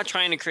is that they're not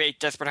trying to create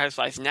Desperate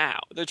Housewives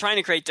now. They're trying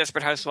to create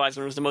Desperate Housewives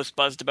when it was the most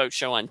buzzed about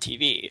show on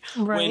TV.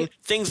 Right. When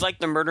things like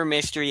the murder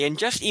mystery and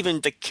just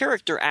even the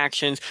character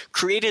actions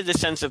created the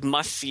sense of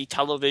must-see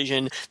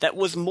television that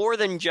was more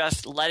than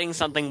just letting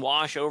something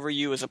wash over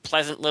you as a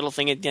pleasant little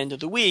thing at the end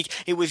of the week.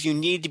 It was you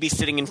need to be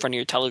sitting in front of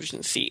your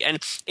television seat. And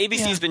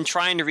ABC's been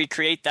trying to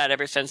recreate that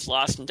ever since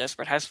Lost and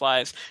Desperate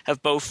Housewives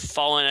have both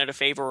fallen out of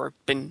favor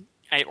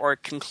or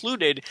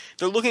concluded.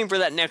 They're looking for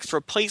that next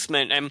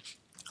replacement, and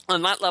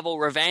on that level,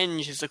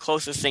 Revenge is the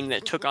closest thing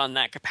that took on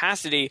that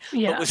capacity,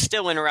 but was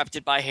still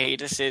interrupted by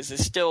hiatuses,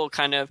 is still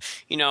kind of,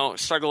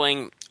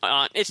 struggling.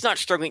 It's not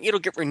struggling. It'll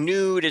get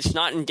renewed. It's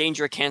not in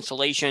danger of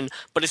cancellation,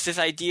 but it's this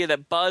idea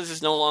that Buzz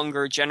is no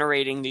longer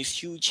generating these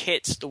huge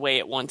hits the way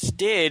it once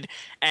did,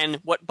 and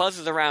what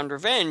buzzes around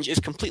Revenge is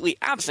completely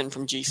absent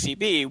from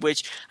GCB,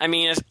 which,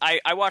 as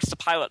I watched the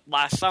pilot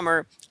last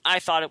summer. I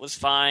thought it was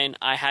fine.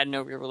 I had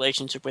no real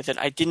relationship with it.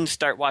 I didn't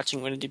start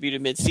watching when it debuted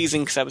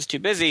mid-season because I was too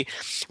busy.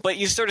 But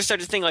you sort of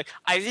started to think,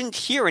 I didn't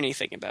hear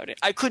anything about it.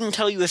 I couldn't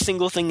tell you a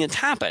single thing that's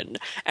happened.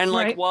 And,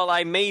 while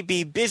I may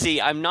be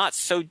busy, I'm not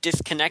so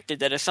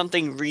disconnected that if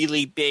something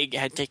really big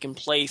had taken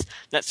place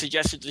that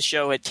suggested the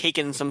show had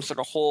taken some sort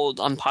of hold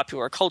on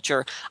popular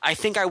culture, I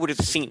think I would have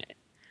seen it.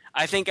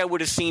 I think I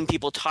would have seen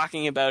people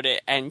talking about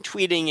it and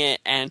tweeting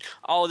it and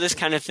all this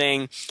kind of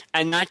thing,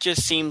 and that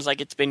just seems like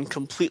it's been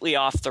completely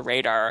off the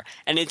radar.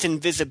 And its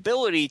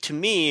invisibility, to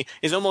me,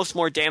 is almost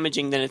more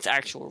damaging than its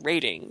actual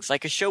ratings.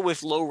 Like a show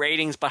with low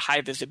ratings but high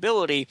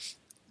visibility,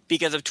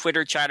 because of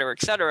Twitter chatter,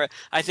 etc.,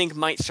 I think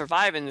might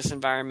survive in this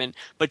environment,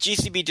 but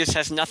GCB just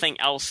has nothing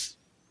else,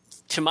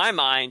 to my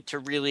mind, to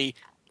really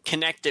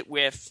connect it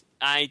with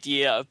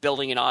idea of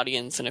building an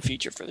audience and a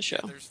future for the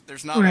show.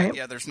 There's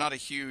not a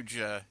huge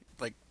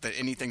that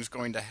anything's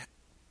going to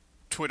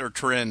Twitter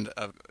trend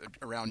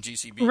around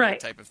GCB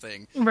type of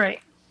thing.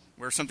 Right.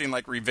 Where something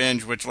like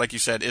Revenge, which, like you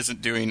said,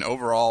 isn't doing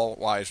overall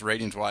wise,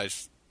 ratings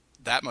wise,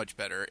 that much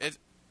better.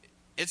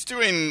 It's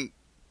doing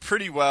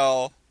pretty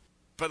well,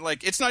 but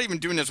it's not even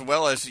doing as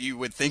well as you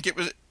would think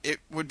it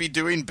would be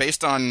doing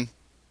based on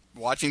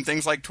watching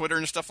things like Twitter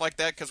and stuff like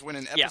that. Because when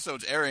an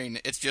episode's airing,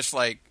 it's just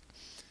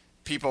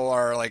people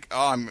are like,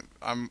 oh,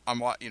 I'm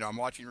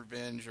watching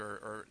Revenge,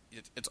 or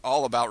it's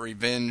all about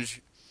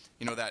Revenge.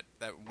 That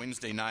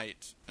Wednesday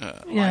night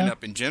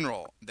lineup in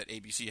general that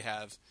ABC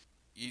has,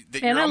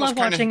 And I love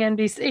watching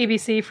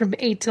ABC from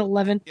 8 to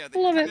 11. Yeah, I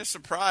love kind of it.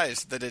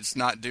 surprised that it's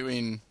not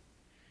doing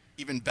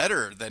even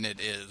better than it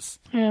is.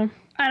 Yeah,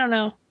 I don't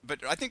know.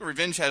 But I think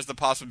Revenge has the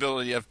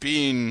possibility of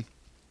being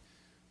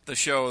the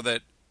show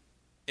that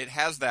it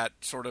has that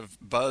sort of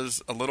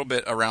buzz a little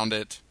bit around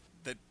it,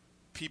 that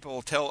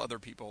people tell other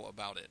people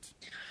about it.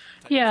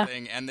 Yeah.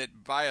 Thing, and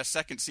that by a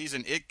second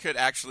season, it could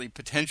actually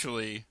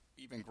potentially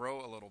even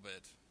grow a little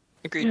bit.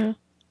 Agreed. Yeah.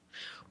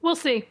 We'll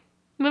see.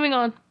 Moving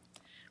on.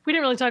 We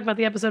didn't really talk about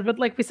the episode, but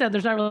like we said,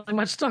 there's not really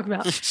much to talk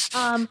about.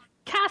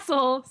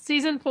 Castle,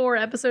 Season 4,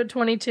 Episode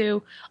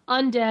 22,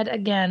 Undead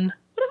Again.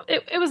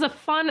 It was a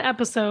fun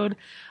episode.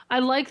 I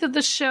like that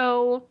the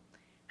show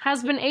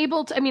has been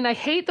able to... I mean, I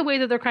hate the way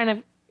that they're kind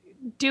of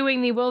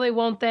doing the will they,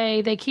 won't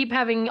they. They keep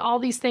having all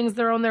these things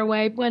thrown their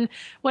way. When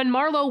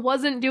Marlowe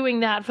wasn't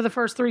doing that for the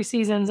first 3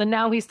 seasons, and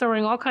now he's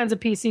throwing all kinds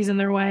of PCs in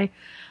their way,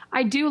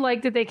 I do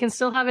like that they can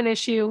still have an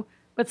issue,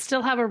 but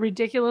still have a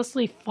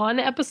ridiculously fun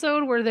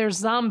episode where there's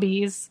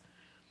zombies,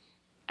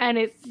 and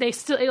it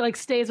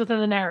stays within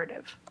the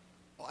narrative.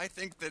 Well, I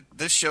think that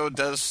this show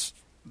does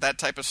that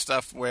type of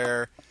stuff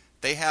where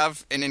they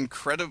have an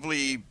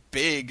incredibly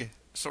big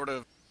sort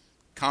of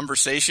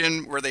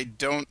conversation where they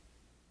don't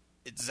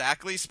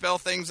exactly spell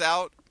things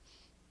out,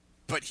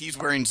 but he's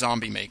wearing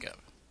zombie makeup.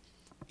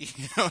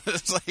 You know,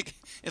 it's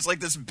like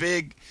this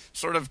big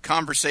sort of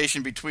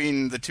conversation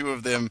between the two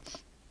of them,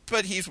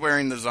 but he's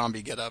wearing the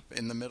zombie getup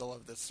in the middle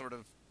of this sort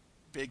of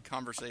big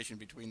conversation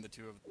between the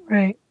two of them.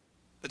 Right.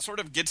 It sort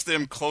of gets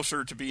them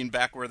closer to being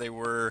back where they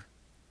were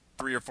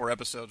 3 or 4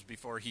 episodes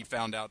before he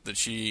found out that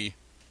she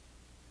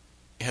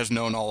has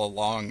known all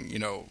along, you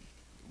know,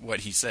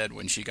 what he said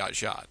when she got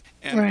shot.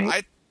 And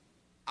right.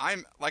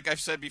 I'm like I've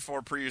said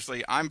before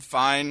previously, I'm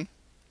fine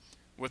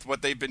with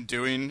what they've been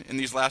doing in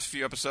these last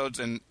few episodes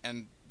and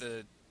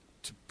to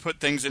put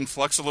things in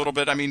flux a little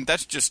bit. I mean,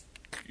 that's just,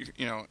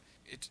 you know,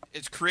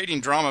 it's creating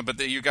drama, but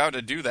you got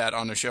to do that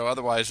on the show.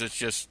 Otherwise, it's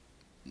just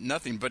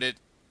nothing. But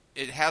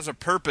it has a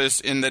purpose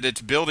in that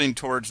it's building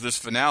towards this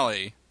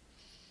finale.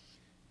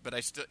 But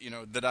I still, you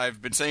know, that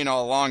I've been saying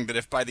all along that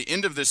if by the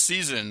end of this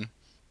season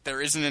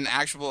there isn't an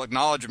actual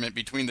acknowledgement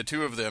between the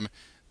two of them,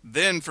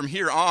 then from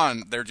here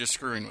on they're just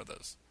screwing with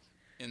us.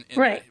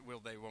 Right. Will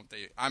they, won't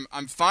they?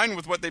 I'm fine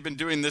with what they've been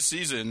doing this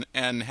season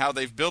and how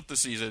they've built the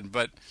season,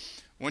 but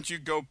once you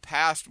go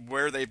past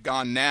where they've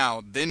gone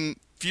now, then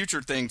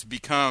future things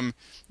become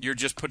you're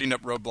just putting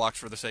up roadblocks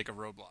for the sake of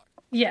roadblocks.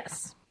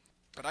 Yes.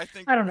 But I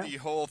think don't know. the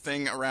whole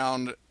thing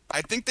around,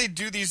 I think they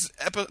do these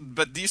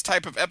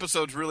type of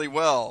episodes really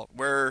well,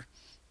 where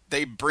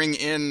they bring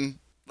in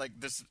like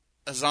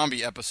a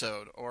zombie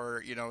episode,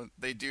 or you know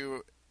they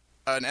do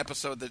an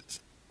episode that's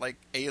like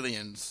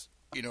Aliens,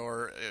 you know,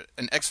 or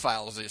an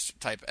X-Files-ish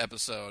type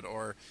episode,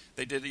 or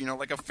they did, you know,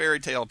 like a fairy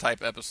tale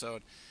type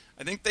episode.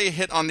 I think they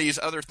hit on these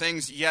other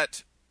things,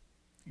 yet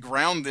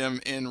ground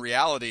them in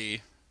reality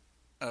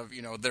of,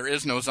 you know, there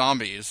is no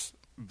zombies,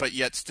 but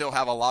yet still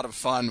have a lot of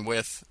fun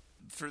with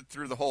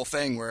through the whole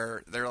thing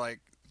where they're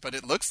like, but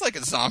it looks like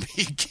a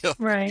zombie killed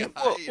right.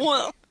 guy.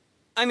 Well,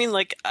 I mean,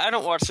 like, I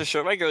don't watch the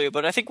show regularly,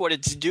 but I think what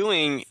it's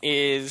doing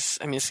is,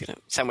 I mean, it's going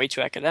to sound way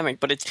too academic,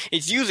 but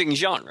it's using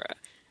genre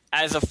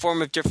as a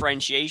form of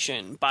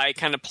differentiation by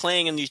kind of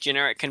playing in these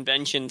generic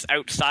conventions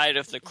outside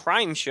of the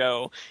crime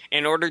show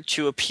in order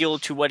to appeal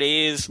to what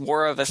is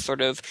more of a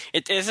sort of,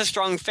 it is a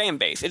strong fan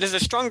base. It is a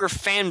stronger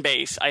fan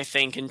base, I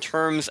think, in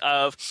terms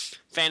of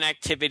fan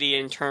activity,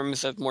 in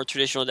terms of more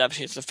traditional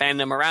definitions of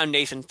fandom around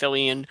Nathan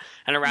Fillion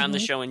and around the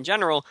show in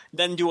general,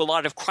 than do a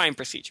lot of crime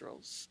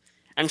procedurals.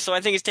 And so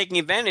I think it's taking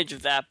advantage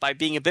of that by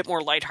being a bit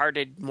more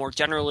lighthearted, more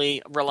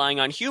generally relying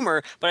on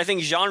humor. But I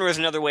think genre is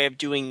another way of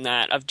doing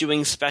that, of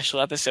doing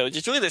special episodes.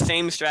 It's really the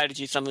same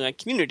strategy something like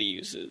Community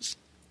uses.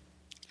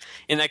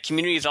 In that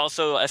Community is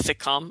also a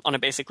sitcom on a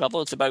basic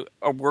level. It's about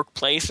a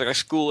workplace or a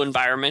school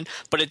environment,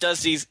 but it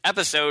does these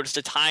episodes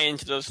to tie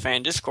into those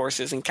fan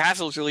discourses. And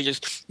Castle is really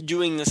just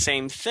doing the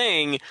same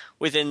thing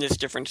within this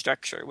different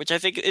structure, which I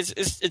think it's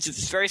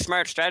a very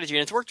smart strategy,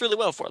 and it's worked really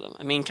well for them.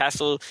 I mean,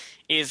 Castle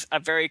is a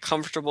very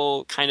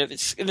comfortable kind of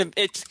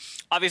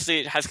it's obviously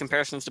it has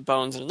comparisons to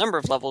Bones on a number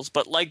of levels,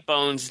 but like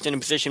Bones, it's in a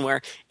position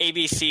where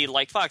ABC,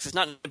 like Fox, is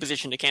not in a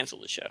position to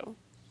cancel the show.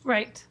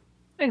 Right.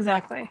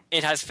 Exactly.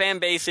 It has fan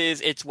bases,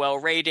 it's well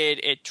rated,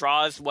 it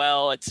draws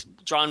well, it's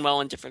drawn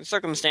well in different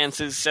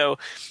circumstances, so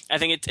I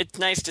think it's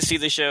nice to see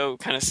the show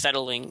kind of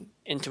settling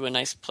into a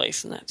nice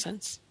place in that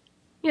sense.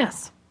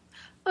 Yes.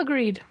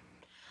 Agreed.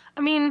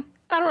 I mean,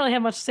 I don't really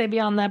have much to say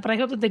beyond that, but I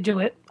hope that they do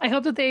it. I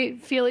hope that they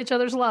feel each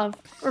other's love,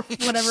 or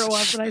whatever it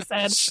was that I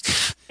said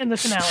in the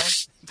finale.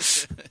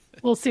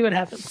 We'll see what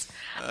happens.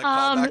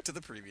 Call back to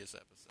the previous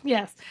episode.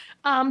 Yes.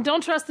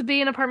 Don't Trust the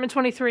Bee in Apartment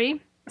 23,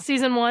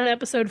 Season 1,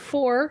 Episode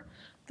 4,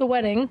 The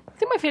Wedding. I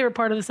think my favorite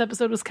part of this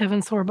episode was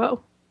Kevin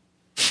Sorbo.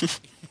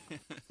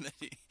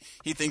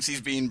 He thinks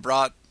he's being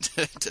brought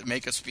to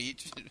make a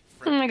speech.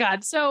 Oh my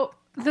god. So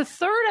the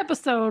third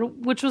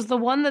episode, which was the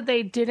one that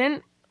they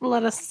didn't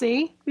let us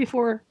see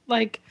before,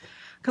 like,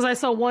 because I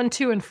saw 1,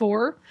 2, and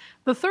 4.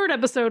 The third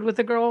episode with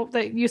the girl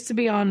that used to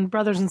be on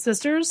Brothers and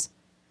Sisters,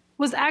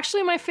 was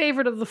actually my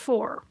favorite of the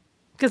 4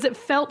 because it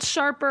felt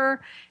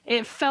sharper.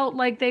 It felt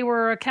like they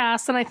were a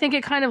cast, and I think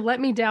it kind of let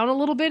me down a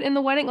little bit in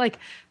the wedding. Like,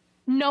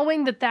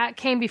 knowing that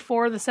came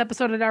before this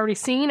episode I'd already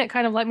seen, it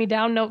kind of let me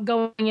down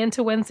going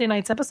into Wednesday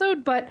night's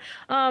episode. But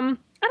I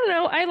don't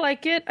know. I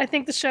like it. I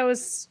think the show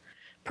is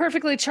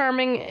perfectly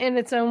charming in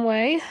its own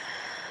way.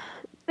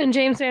 And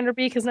James Van Der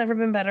Beek has never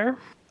been better.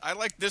 I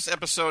like this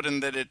episode in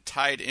that it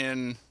tied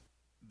in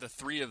the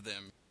 3 of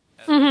them.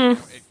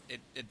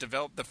 It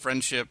developed the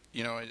friendship,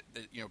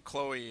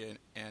 Chloe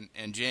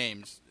and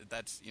James.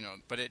 That's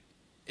but it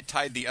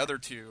tied the other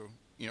 2,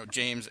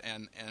 James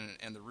and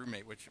the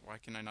roommate. Which, why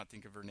can I not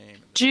think of her name?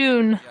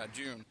 June. Yeah,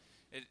 June.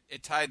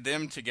 It tied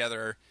them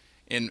together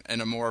in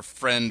a more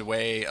friend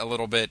way a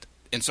little bit,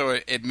 and so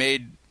it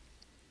made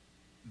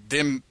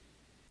them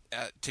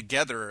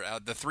together,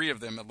 the 3 of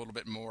them, a little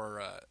bit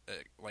more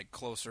like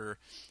closer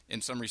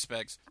in some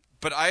respects.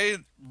 But I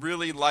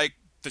really like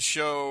the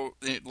show.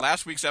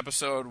 Last week's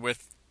episode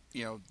with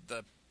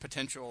the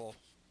potential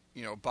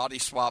body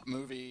swap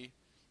movie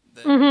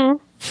that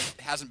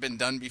hasn't been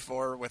done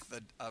before with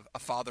a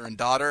father and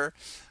daughter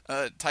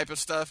type of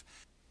stuff.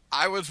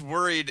 I was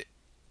worried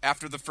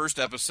after the first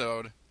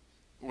episode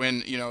when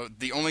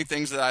the only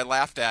things that I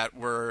laughed at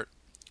were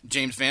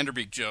James Van Der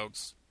Beek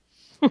jokes.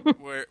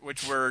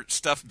 Which were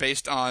stuff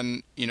based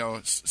on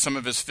some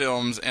of his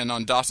films and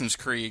on Dawson's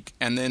Creek,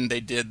 and then they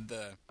did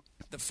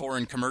the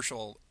foreign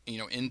commercial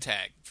in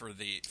tag for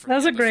the. That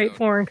was a great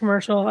foreign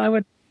commercial. I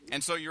would.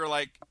 And so you were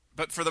like,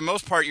 but for the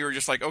most part, you were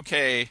just like,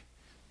 okay,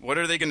 what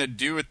are they going to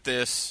do with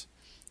this?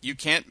 You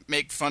can't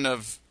make fun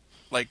of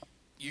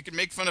you can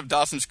make fun of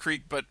Dawson's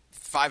Creek, but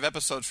 5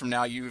 episodes from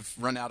now, you've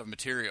run out of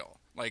material.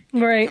 It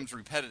becomes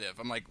repetitive.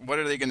 I'm like, what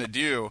are they going to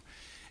do?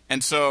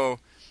 And so,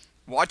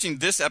 watching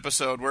this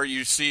episode where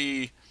you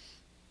see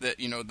that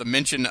the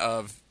mention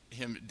of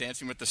him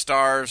Dancing with the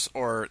Stars,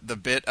 or the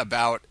bit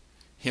about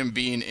him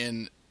being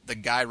in the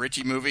Guy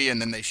Ritchie movie,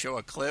 and then they show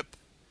a clip,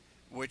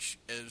 which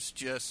is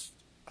just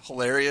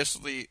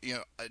hilariously,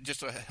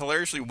 just a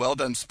hilariously well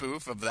done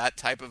spoof of that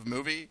type of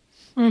movie.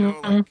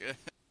 And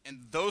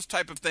those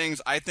type of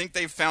things, I think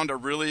they found a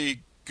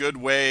really good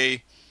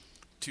way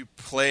to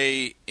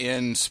play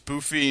in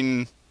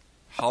spoofing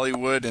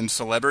Hollywood and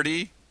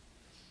celebrity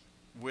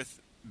with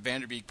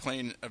Van Der Beek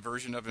playing a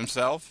version of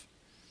himself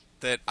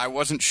that I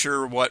wasn't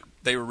sure what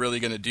they were really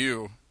going to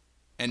do.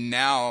 And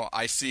now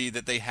I see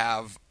that they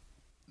have,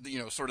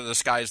 sort of the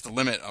sky's the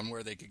limit on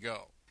where they could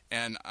go.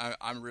 And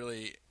I'm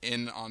really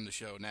in on the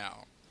show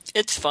now.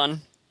 It's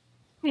fun.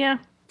 Yeah.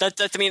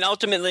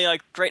 Ultimately,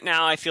 right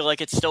now, I feel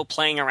like it's still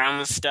playing around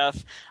with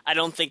stuff. I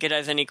don't think it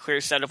has any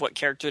clear set of what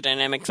character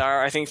dynamics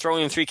are. I think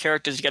throwing 3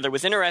 characters together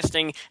was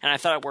interesting, and I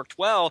thought it worked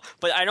well,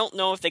 but I don't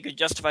know if they could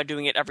justify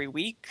doing it every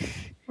week.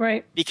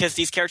 Right. Because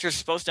these characters are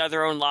supposed to have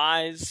their own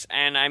lives,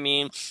 and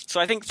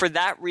so I think for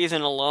that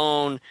reason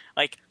alone,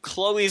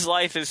 Chloe's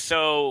life is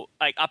so,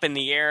 up in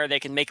the air, they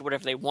can make it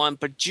whatever they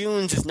want, but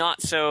June's is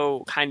not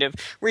so kind of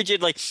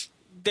rigid,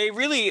 they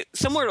really,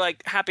 somewhere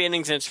like Happy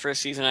Endings in its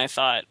first season, I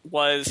thought,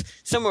 was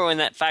somewhere in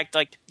that fact,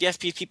 yes,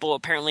 these people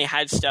apparently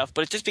had stuff,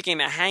 but it just became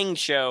a hang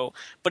show.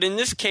 But in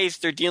this case,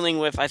 they're dealing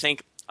with, I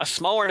think, a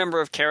smaller number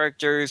of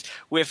characters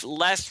with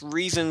less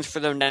reasons for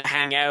them to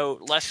hang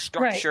out, less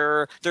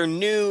structure. Right. They're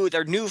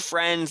new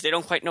friends. They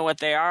don't quite know what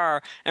they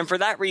are. And for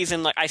that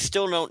reason, I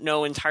still don't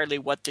know entirely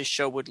what this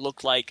show would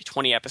look like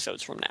 20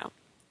 episodes from now.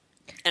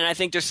 And I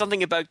think there's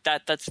something about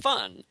that that's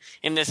fun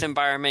in this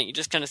environment. You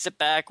just kind of sit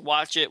back,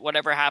 watch it,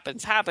 whatever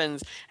happens,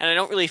 happens. And I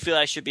don't really feel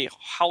I should be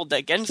held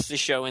against the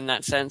show in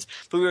that sense.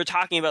 But we were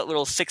talking about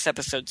little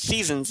 6-episode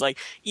seasons.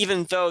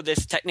 Even though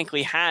this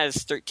technically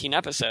has 13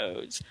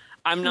 episodes,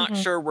 I'm not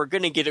sure we're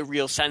going to get a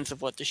real sense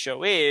of what the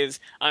show is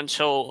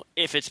until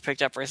if it's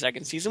picked up for a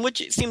second season,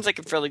 which seems like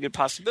a fairly good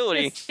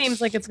possibility. It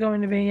seems like it's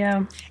going to be,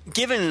 yeah.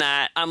 Given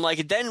that, I'm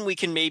then we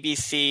can maybe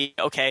see,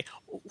 okay,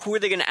 who are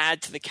they going to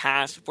add to the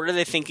cast? What are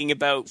they thinking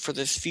about for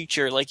this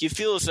future? You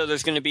feel as though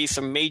there's going to be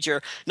some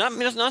major, not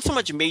so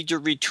much major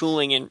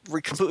retooling and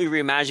completely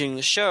reimagining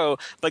the show,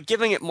 but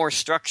giving it more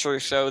structure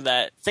so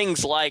that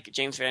things like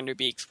James Van Der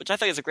Beek's, which I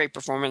think is a great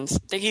performance,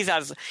 I think he's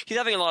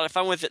having a lot of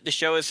fun with it. The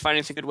show is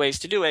finding some good ways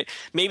to do it.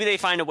 Maybe they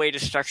find a way to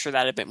structure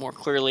that a bit more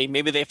clearly.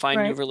 Maybe they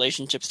find new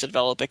relationships to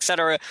develop,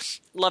 etc.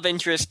 Love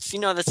interests,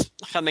 that's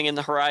coming in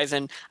the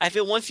horizon. I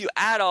feel once you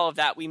add all of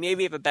that, we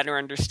maybe have a better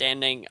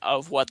understanding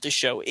of what the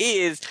show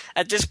is.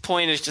 At this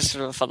point, it's just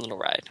sort of a fun little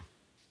ride.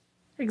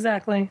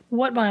 Exactly.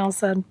 What Miles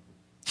said.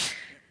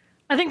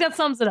 I think that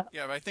sums it up.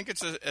 Yeah, but I think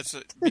it's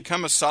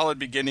become a solid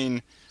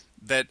beginning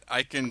that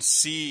I can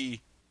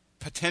see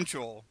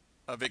potential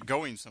of it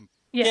going some.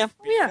 Yeah.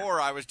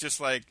 Before I was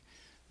just like,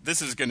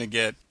 this isn't gonna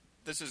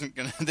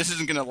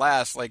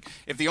last.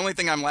 If the only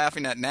thing I'm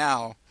laughing at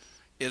now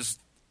is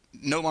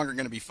no longer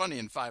going to be funny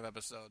in 5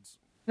 episodes,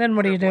 then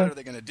what do you do? What are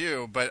they going to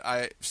do? But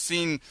I've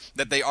seen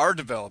that they are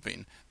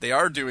developing. They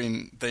are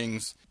doing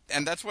things,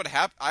 and that's what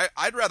happened.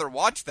 I'd rather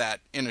watch that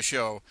in a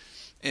show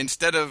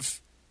instead of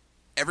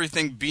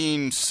everything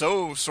being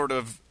so sort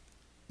of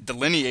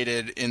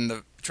delineated in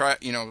the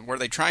where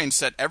they try and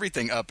set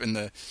everything up in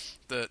the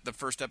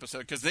first episode,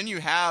 because then you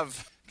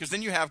have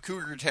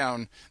Cougar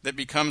Town that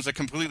becomes a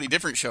completely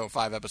different show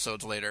 5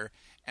 episodes later,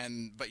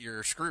 but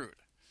you're screwed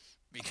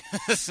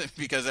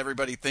because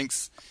everybody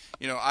thinks,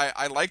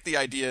 I like the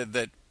idea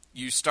that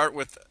you start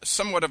with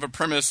somewhat of a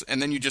premise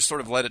and then you just sort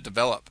of let it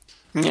develop.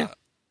 Yeah.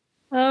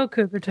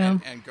 Cougar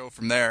Town. And go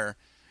from there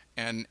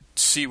and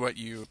see what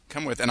you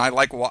come with. And I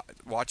like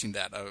watching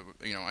that.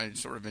 I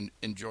sort of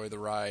enjoy the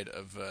ride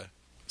of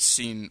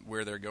seeing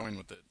where they're going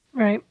with it.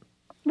 Right.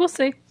 We'll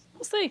see.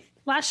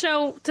 Last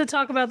show to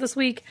talk about this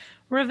week,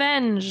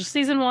 Revenge,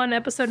 Season 1,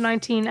 Episode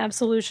 19,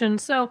 Absolution.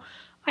 So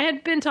I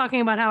had been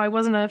talking about how I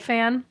wasn't a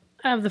fan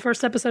of the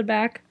first episode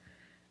back.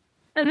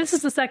 And this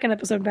is the second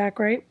episode back,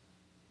 right?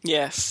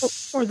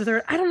 Yes. Or the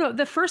third. I don't know.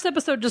 The first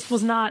episode just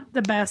was not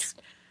the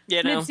best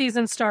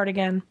mid-season start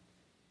again.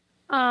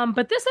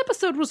 But this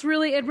episode was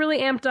really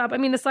amped up. I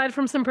mean, aside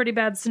from some pretty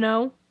bad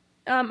snow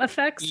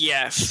effects.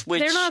 Yes.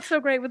 They're not so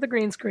great with the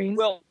green screen.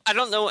 Well, I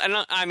don't know.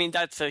 I mean,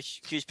 that's a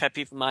huge pet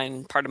peeve of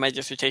mine, part of my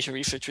dissertation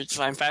research, which is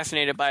I'm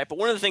fascinated by it. But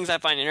one of the things I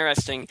find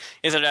interesting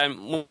is that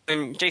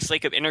when Jace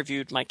Lacob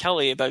interviewed Mike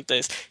Kelly about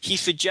this, he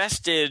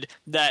suggested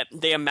that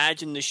they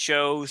imagine the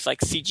show's like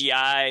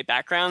CGI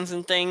backgrounds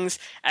and things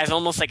as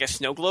almost like a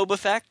snow globe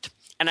effect.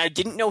 And I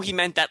didn't know he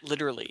meant that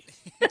literally.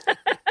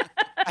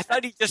 I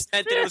thought he just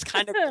meant that it was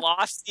kind of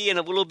glossy and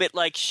a little bit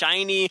like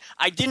shiny.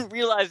 I didn't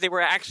realize they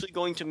were actually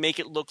going to make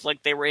it look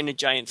like they were in a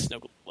giant snow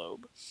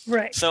globe.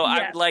 Right. So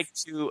I would like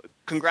to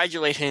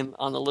congratulate him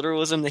on the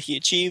literalism that he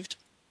achieved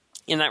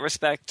in that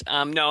respect.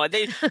 No,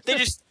 they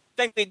just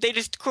frankly they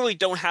just clearly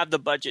don't have the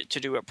budget to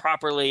do it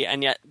properly,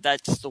 and yet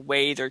that's the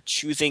way they're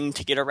choosing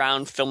to get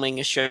around filming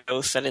a show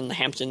set in the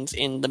Hamptons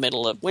in the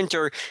middle of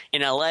winter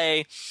in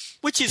LA,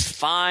 which is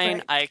fine.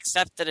 Right. I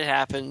accept that it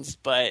happens,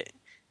 but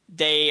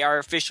they are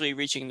officially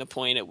reaching the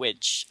point at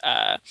which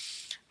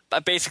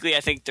basically I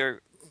think they're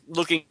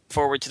looking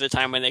forward to the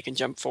time when they can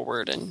jump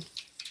forward and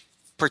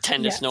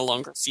pretend it's no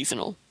longer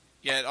seasonal.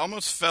 Yeah, it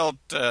almost felt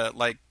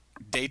like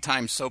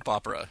daytime soap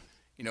opera,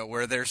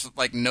 where there's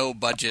like no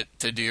budget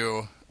to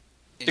do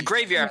anything. The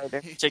Graveyard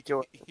in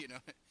particular.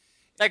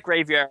 That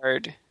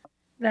graveyard.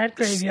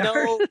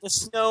 The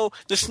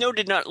snow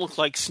did not look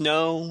like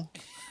snow.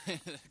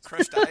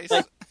 Crushed ice.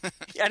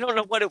 I don't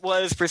know what it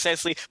was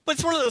precisely, but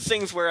it's one of those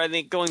things where I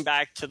think going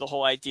back to the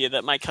whole idea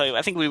that Mike Kelly,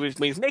 I think we was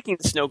making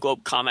the snow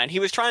globe comment, he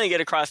was trying to get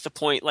across the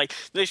point, like,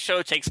 this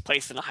show takes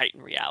place in a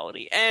heightened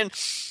reality. And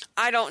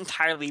I don't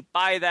entirely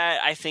buy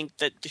that. I think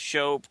that the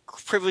show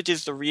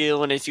privileges the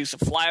real and its use of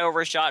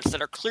flyover shots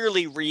that are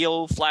clearly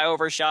real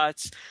flyover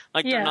shots.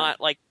 Like, they're not,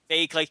 like,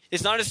 fake. Like,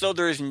 it's not as though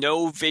there is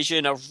no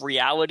vision of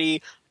reality.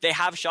 They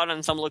have shot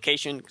on some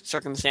location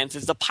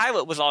circumstances. The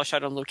pilot was all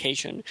shot on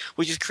location,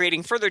 which is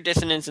creating further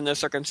dissonance in those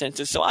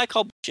circumstances. So I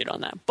call bullshit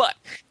on that. But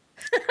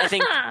I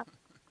think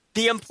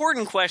the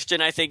important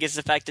question, I think, is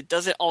the fact that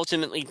does it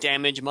ultimately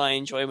damage my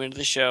enjoyment of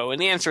the show? And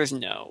the answer is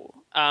no.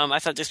 I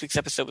thought this week's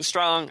episode was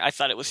strong. I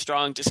thought it was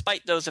strong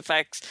despite those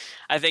effects.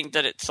 I think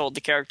that it sold the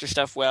character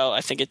stuff well.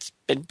 I think it's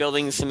been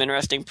building some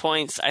interesting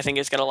points. I think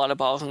it's got a lot of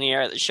balls in the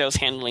air that the show's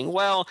handling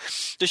well.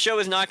 The show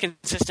is not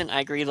consistent. I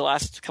agree. The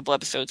last couple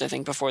episodes, I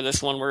think, before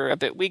this one were a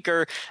bit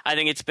weaker. I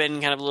think it's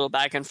been kind of a little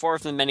back and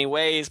forth in many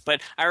ways,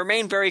 but I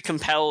remain very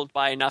compelled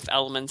by enough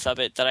elements of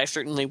it that I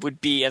certainly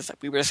would be, as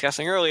we were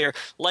discussing earlier,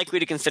 likely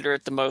to consider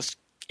it the most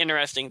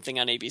interesting thing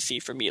on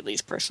ABC for me, at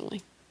least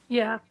personally.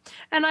 Yeah.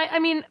 And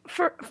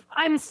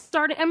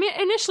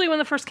initially when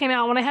it first came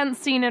out, when I hadn't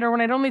seen it or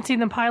when I'd only seen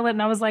the pilot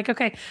and I was like,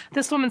 okay,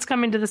 this woman's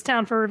coming to this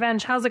town for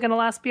revenge. How's it going to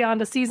last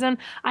beyond a season?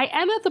 I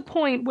am at the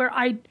point where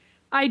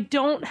I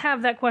don't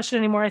have that question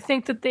anymore. I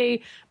think that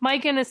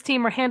Mike and his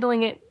team are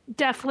handling it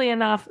deftly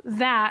enough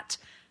that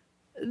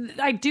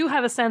I do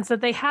have a sense that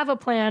they have a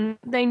plan.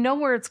 They know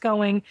where it's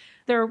going.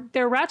 They're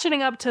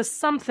ratcheting up to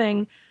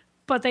something,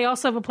 but they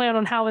also have a plan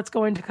on how it's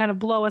going to kind of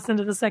blow us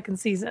into the second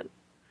season.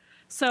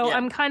 So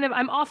I'm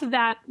off of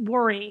that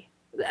worry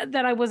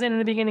that I was in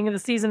the beginning of the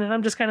season, and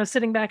I'm just kind of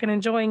sitting back and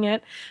enjoying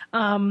it.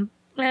 And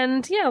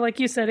yeah, like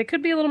you said, it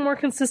could be a little more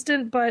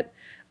consistent, but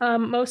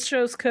most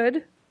shows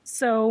could.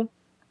 So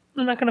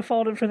I'm not going to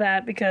fault it for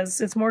that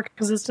because it's more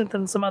consistent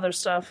than some other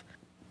stuff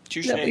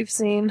that we've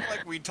seen.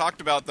 Like we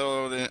talked about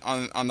though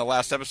on the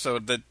last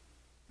episode, that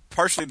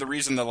partially the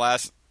reason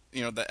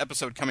the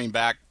episode coming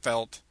back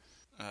felt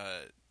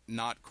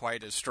not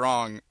quite as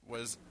strong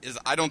is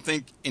I don't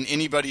think in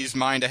anybody's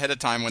mind ahead of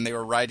time when they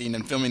were writing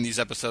and filming these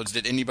episodes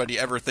did anybody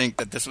ever think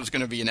that this was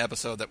going to be an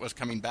episode that was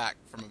coming back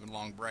from a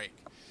long break.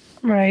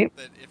 Right.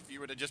 That if you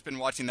would have just been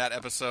watching that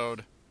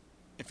episode,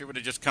 if it would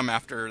have just come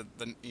after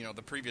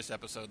the previous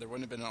episode, there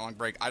wouldn't have been a long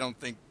break. I don't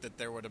think that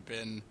there would have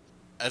been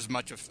as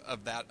much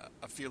of that,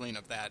 a feeling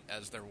of that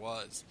as there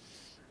was,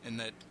 and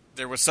that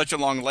there was such a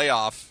long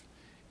layoff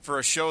for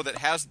a show that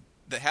has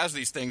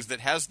these things, that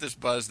has this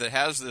buzz, that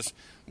has this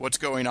what's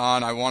going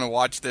on, I want to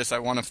watch this, I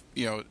want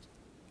to,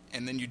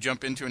 and then you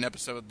jump into an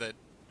episode that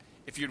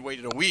if you'd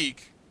waited a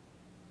week,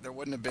 there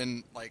wouldn't have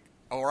been like,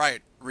 all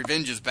right,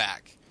 revenge is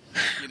back.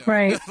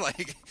 Right.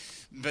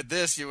 But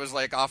this, it was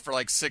like off for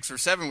like 6 or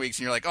 7 weeks,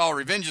 and you're like, oh,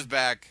 Revenge is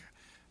back.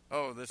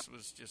 Oh, this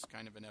was just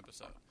kind of an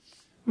episode.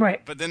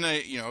 Right. But then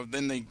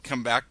they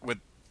come back with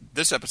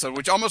this episode,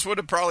 which almost would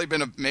have probably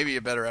been maybe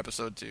a better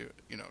episode to,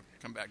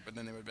 come back, but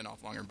then they would have been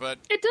off longer. But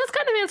it does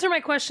kind of answer my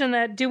question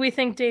that do we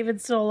think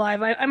David's still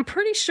alive? I'm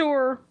pretty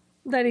sure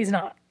that he's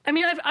not. I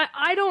mean,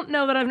 I don't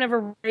know that I've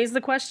never raised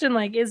the question,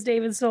 like, is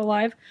David still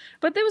alive?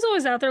 But it was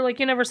always out there, like,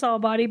 you never saw a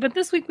body. But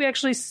this week we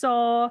actually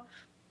saw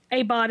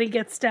a body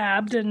get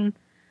stabbed. And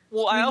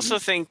well, I also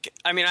think,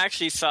 I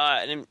actually saw,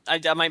 and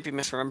I might be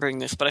misremembering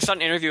this, but I saw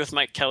an interview with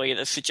Mike Kelly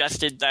that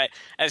suggested that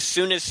as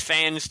soon as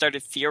fans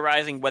started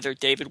theorizing whether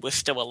David was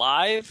still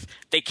alive,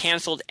 they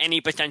canceled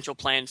any potential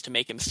plans to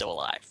make him still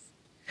alive.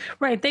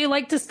 Right, they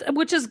like to,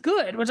 which is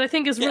good, which I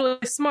think is really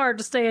smart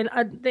to stay in.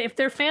 If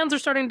their fans are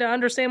starting to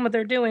understand what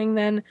they're doing,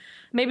 then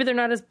maybe they're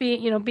not as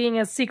being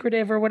as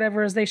secretive or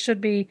whatever as they should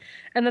be,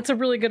 and that's a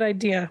really good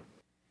idea.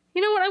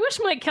 You know what? I wish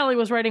Mike Kelly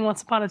was writing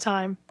Once Upon a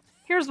Time.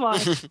 Here's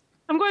why.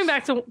 I'm going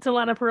back to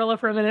Lana Parrilla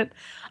for a minute.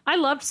 I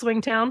loved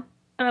Swingtown,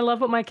 and I love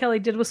what Mike Kelly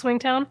did with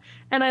Swingtown,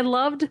 and I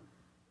loved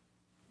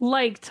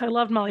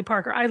Molly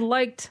Parker. I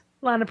liked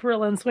Lana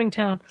Parrilla in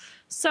Swingtown.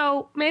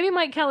 So maybe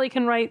Mike Kelly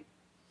can write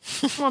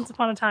Once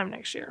Upon a Time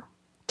next year,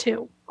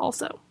 too,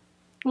 also.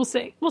 We'll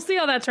see. We'll see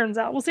how that turns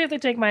out. We'll see if they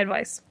take my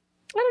advice.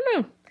 I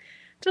don't know.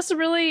 Just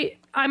really,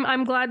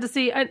 I'm glad to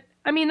see.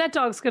 I mean, that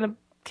dog's going to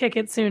kick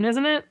it soon,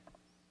 isn't it?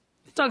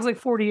 The dog's like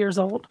 40 years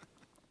old.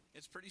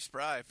 it's pretty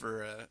spry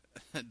for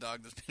a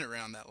dog that's been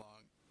around that long.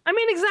 I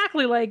mean,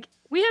 exactly. Like,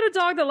 we had a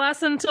dog that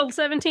lasted until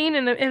 17,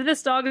 and if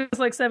this dog is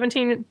like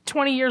 17,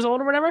 20 years old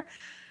or whatever,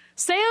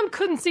 Sam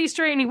couldn't see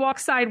straight and he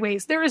walked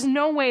sideways. There is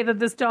no way that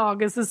this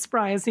dog is as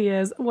spry as he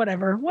is.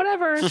 Whatever.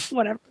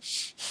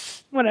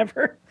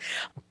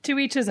 To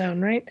each his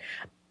own, right?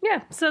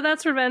 Yeah, so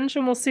that's Revenge,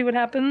 and we'll see what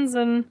happens.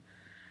 And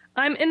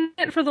I'm in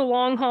it for the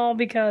long haul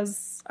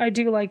because I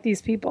do like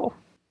these people.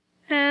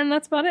 And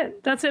that's about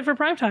it. That's it for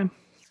primetime.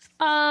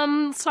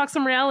 Let's talk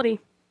some reality.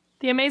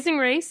 The Amazing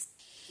Race.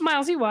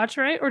 Miles, you watch,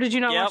 right? Or did you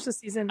not watch the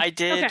season? I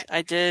did. Okay.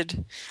 I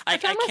did. I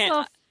found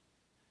myself,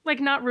 like,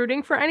 not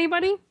rooting for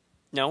anybody.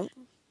 No.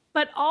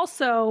 But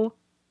also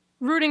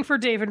rooting for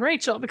Dave and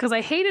Rachel because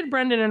I hated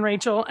Brendan and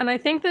Rachel, and I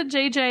think that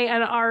JJ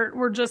and Art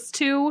were just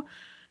too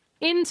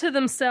into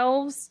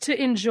themselves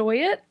to enjoy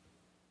it.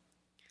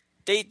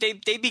 They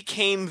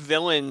became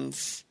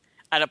villains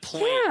at a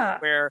point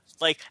where,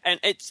 like, and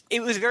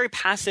it was very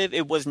passive.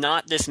 It was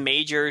not this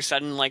major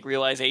sudden, like,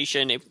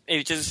 realization.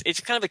 It's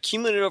kind of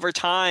accumulated over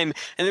time,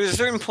 and there was a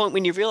certain point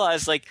when you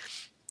realize, like,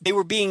 they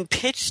were being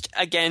pitched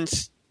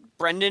against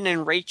Brendan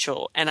and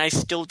Rachel, and I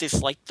still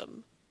disliked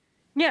them.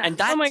 Yeah. And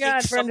that oh my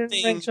God, Brendan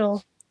and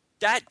Rachel.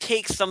 That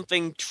takes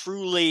something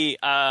truly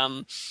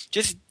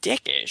just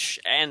dickish,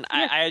 and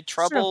I had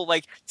trouble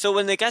so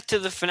when they got to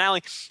the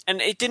finale,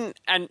 and it didn't,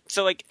 and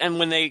so and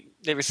when they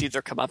received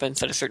their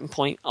comeuppance at a certain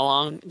point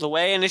along the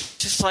way, and it's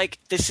just like,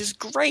 this is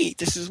great,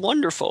 this is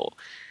wonderful,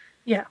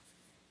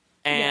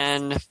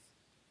 and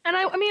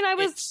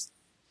that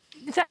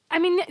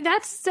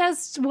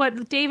says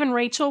what Dave and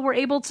Rachel were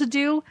able to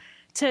do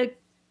to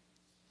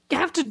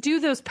have to do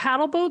those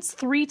paddle boats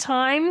 3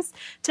 times,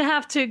 to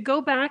have to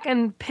go back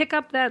and pick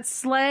up that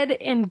sled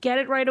and get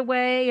it right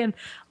away, and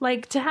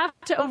like to have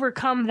to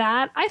overcome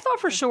that. I thought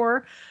for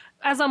sure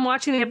as I'm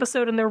watching the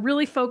episode and they're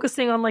really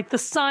focusing on like the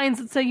signs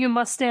that say you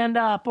must stand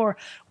up or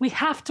we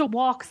have to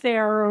walk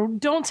there or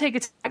don't take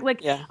it.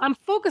 I'm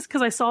focused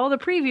because I saw the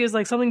previews,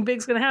 like something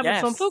big's going to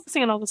happen. So I'm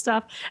focusing on all this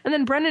stuff. And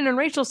then Brendan and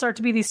Rachel start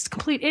to be these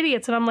complete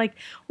idiots. And I'm like,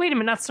 wait a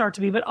minute, not start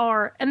to be, but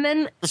are. And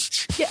then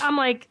I'm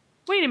like,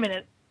 wait a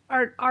minute.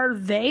 Are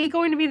they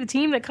going to be the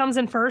team that comes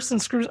in first and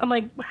screws? I'm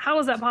like, how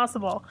is that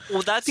possible?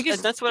 Well,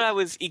 that's what I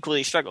was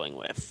equally struggling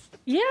with.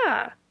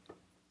 Yeah.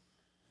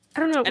 I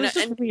don't know. It was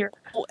just weird.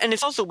 Well, and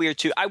it's also weird,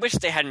 too. I wish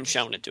they hadn't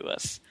shown it to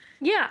us.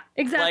 Yeah,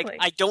 exactly. Like,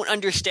 I don't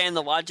understand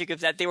the logic of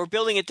that. They were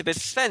building it to be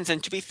suspense,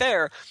 and to be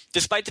fair,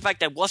 despite the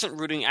fact that I wasn't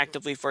rooting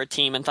actively for a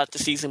team and thought the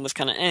season was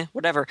kind of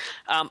whatever,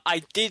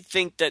 I did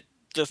think that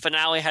the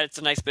finale had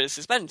a nice bit of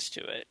suspense to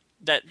it.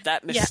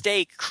 That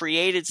mistake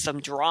created some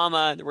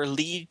drama. There were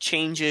lead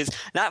changes.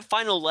 That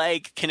final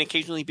leg can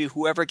occasionally be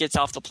whoever gets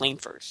off the plane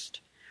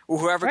first or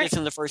whoever gets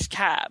in the first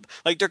cab.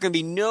 Like, there can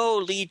be no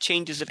lead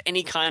changes of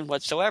any kind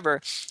whatsoever.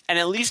 And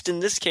at least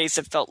in this case,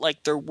 it felt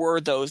like there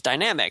were those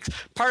dynamics.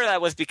 Part of that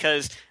was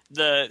because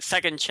the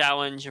second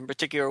challenge in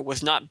particular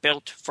was not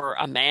built for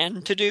a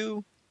man to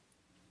do.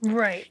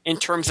 Right. In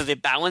terms of the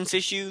balance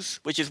issues,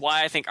 which is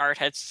why I think Art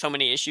had so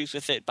many issues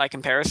with it by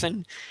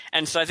comparison.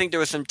 And so I think there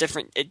was some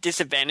different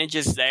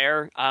disadvantages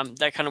there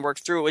that kind of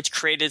worked through, which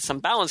created some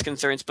balance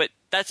concerns. But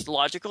that's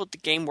logical. The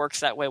game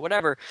works that way,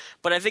 whatever.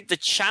 But I think the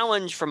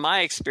challenge from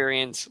my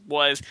experience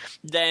was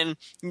then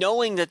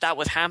knowing that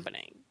was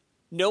happening,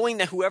 knowing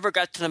that whoever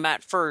got to the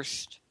mat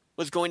first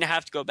was going to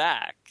have to go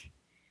back.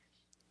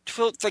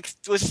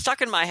 was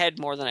stuck in my head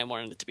more than I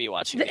wanted it to be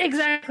watching.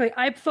 Exactly.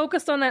 I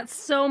focused on that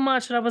so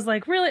much that I was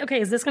like, really? Okay,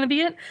 is this going to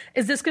be it?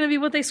 Is this going to be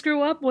what they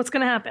screw up? What's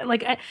going to happen?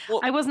 Like,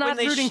 I was not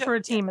rooting for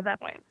a team at that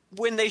point.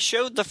 When they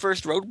showed the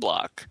first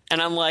roadblock,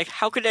 and I'm like,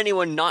 how could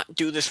anyone not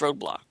do this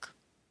roadblock?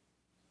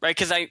 Right?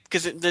 Because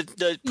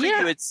the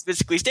preview it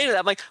specifically stated that.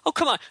 I'm like, oh,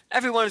 come on,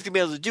 everyone is going to be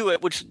able to do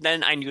it, which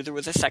then I knew there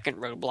was a second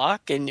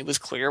roadblock, and it was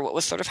clear what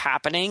was sort of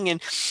happening.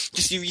 And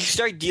just you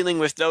start dealing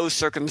with those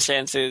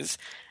circumstances,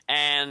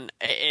 and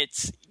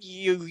it's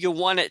you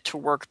want it to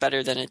work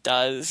better than it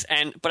does.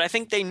 But I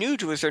think they knew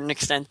to a certain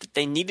extent that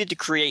they needed to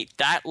create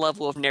that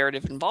level of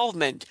narrative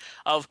involvement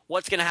of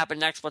what's going to happen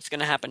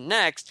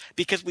next,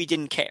 because we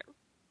didn't care.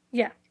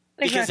 Yeah.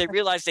 Because they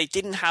realized they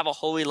didn't have a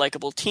wholly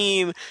likable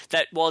team,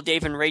 that while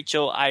Dave and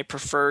Rachel I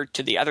preferred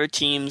to the other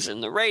teams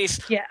in the race,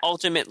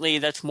 ultimately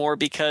that's more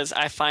because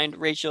I find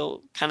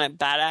Rachel kind of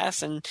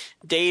badass and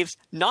Dave's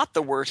not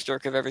the worst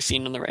dork I've ever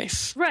seen in the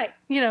race. Right.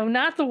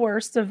 Not the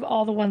worst of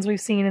all the ones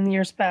we've seen in the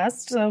years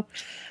past. So,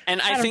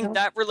 and I think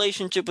that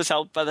relationship was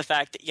helped by the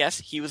fact that, yes,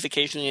 he was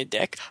occasionally a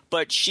dick,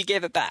 but she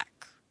gave it back.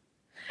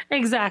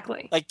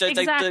 Exactly.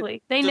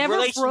 They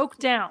never broke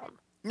down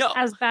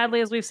as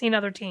badly as we've seen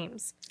other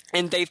teams.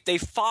 And they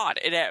fought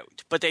it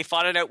out, but they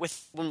fought it out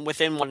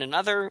within one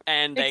another,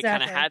 and they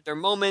kind of had their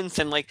moments.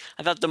 And I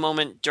thought the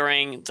moment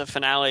during the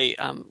finale,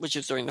 which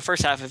is during the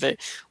first half of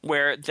it,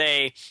 where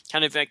they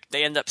kind of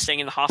they end up staying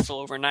in the hostel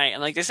overnight,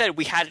 and like they said,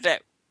 we had it out,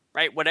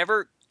 right?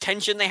 Whatever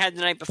tension they had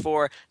the night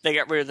before, they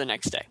got rid of the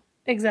next day.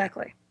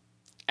 Exactly.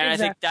 And I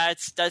think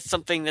that's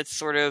something that's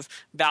sort of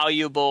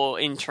valuable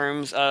in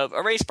terms of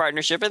a race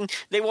partnership. And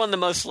they won the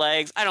most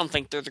legs. I don't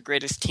think they're the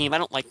greatest team. I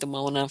don't like them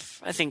well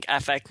enough. I think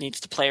FX needs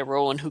to play a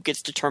role in who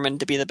gets determined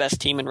to be the best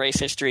team in race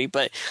history.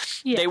 But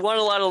they won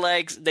a lot of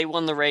legs. They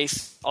won the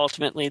race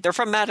ultimately. They're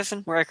from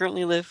Madison, where I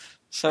currently live.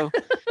 So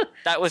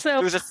that was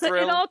it was a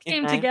thrill. It all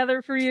came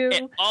together for you.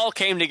 It all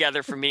came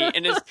together for me.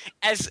 And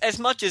as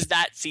much as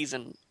that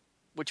season,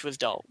 which was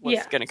dull,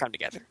 was going to come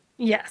together.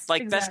 Yes.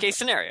 Best case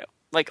scenario.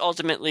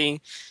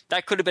 Ultimately,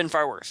 that could have been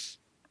far worse.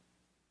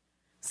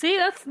 See,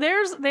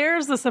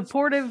 there's the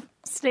supportive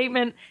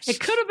statement. It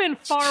could have been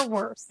far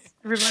worse,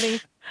 everybody.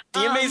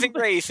 The Amazing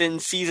Race in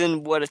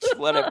season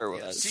whatever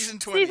it was. Season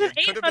 20. Season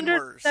it could have been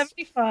worse.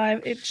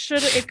 875.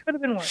 It could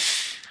have been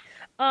worse.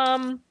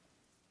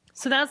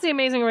 So that's the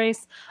Amazing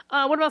Race.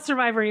 What about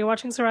Survivor? Are you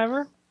watching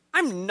Survivor?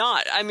 I'm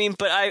not.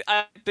 But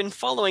I've been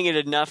following it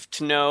enough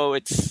to know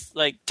it's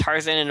like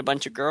Tarzan and a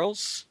bunch of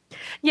girls.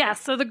 Yeah.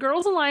 So the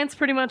Girls Alliance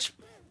pretty much.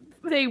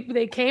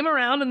 They came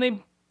around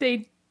and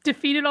they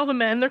defeated all the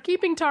men. They're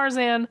keeping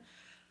Tarzan,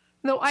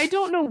 though I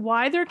don't know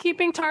why they're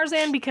keeping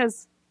Tarzan,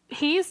 because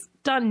he's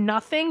done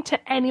nothing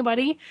to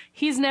anybody.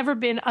 He's never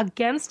been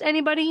against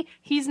anybody.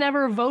 He's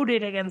never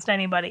voted against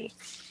anybody.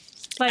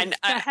 That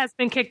has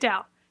been kicked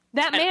out.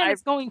 That man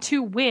is going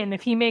to win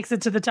if he makes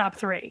it to the top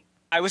 3.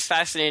 I was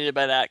fascinated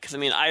by that because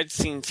I'd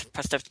seen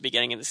stuff at the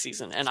beginning of the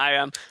season, and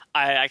I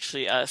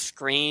actually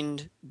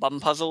screened Bum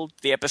Puzzled,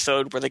 the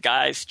episode where the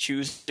guys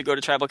choose to go to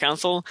tribal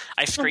council.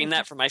 I screened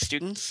that for my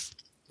students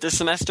this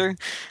semester,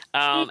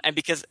 and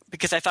because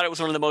I thought it was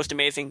one of the most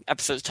amazing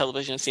episodes of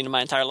television I've seen in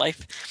my entire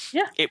life.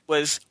 Yeah, it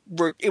was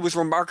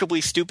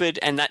remarkably stupid,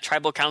 and that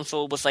tribal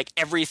council was like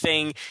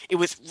everything. It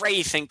was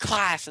race and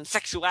class and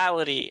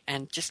sexuality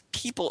and just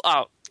people.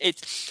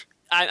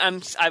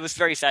 I was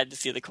very sad to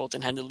see that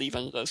Colton had to leave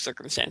under those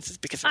circumstances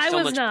because there's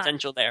so much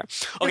potential there.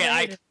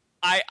 Okay,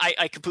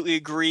 I completely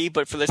agree,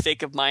 but for the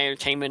sake of my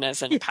entertainment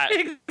as a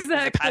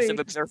passive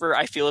observer,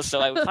 I feel as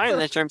though I was fine in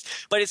those terms.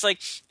 But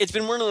it's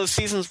been one of those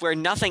seasons where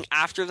nothing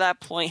after that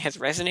point has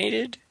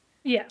resonated.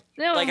 Yeah.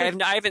 No,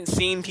 I haven't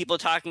seen people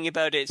talking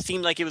about it. It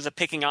seemed like it was a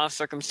picking off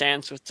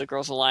circumstance with the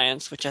Girls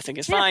Alliance, which I think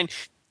is fine.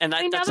 And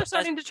now they're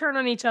starting to turn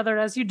on each other,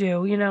 as you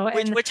do,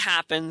 which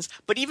happens.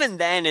 But even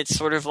then, it's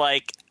sort of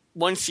like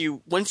once you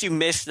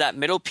miss that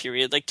middle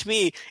period, to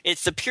me,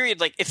 it's the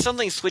period if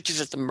something switches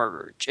at the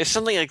merge, if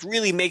something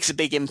really makes a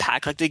big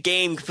impact, the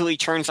game completely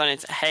turns on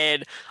its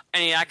head,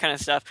 any of that kind of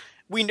stuff.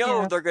 We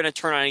know they're going to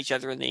turn on each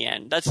other in the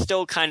end. That's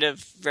still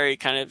very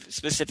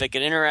specific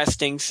and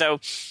interesting. So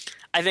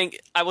I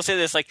think I will say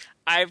this,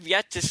 I've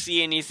yet to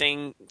see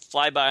anything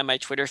fly by my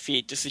Twitter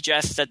feed to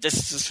suggest that this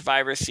is a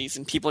Survivor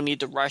season people need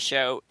to rush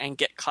out and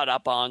get caught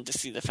up on to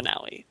see the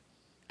finale.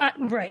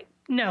 Right.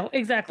 No,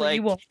 exactly.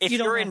 You won't. If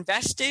you're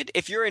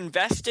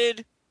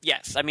invested,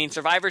 yes.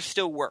 Survivor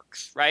still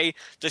works, right?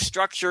 The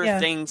structure of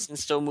things can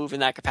still move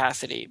in that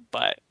capacity,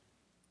 but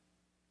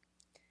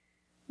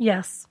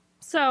yes.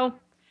 So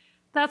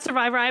that's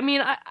Survivor.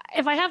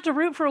 If I have to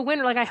root for a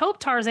winner, I hope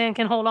Tarzan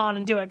can hold on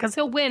and do it, because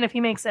he'll win if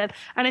he makes it.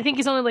 And I think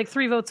he's only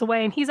 3 votes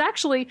away. And he's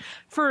actually,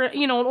 for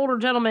an older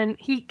gentleman,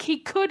 he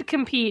could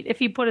compete if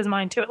he put his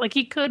mind to it.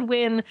 He could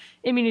win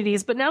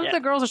immunities. But now that the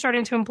girls are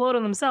starting to implode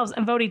on themselves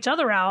and vote each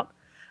other out,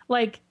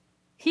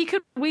 he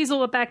could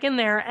weasel it back in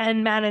there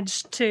and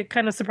manage to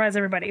kind of surprise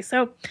everybody.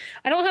 So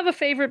I don't have a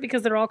favorite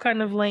because they're all kind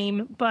of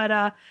lame, but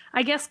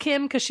I guess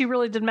Kim, because she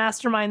really did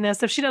mastermind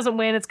this. If she doesn't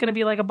win, it's going to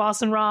be like a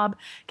Boston Rob,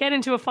 get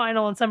into a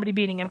final and somebody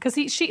beating him, because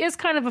she is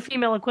kind of a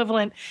female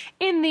equivalent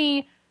in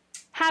the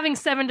having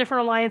 7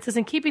 different alliances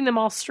and keeping them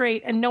all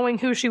straight and knowing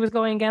who she was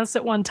going against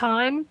at one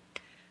time.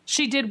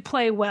 She did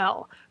play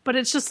well, but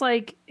it's just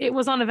like it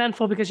was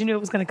uneventful because you knew it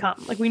was going to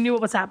come. Like, we knew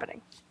what was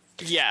happening.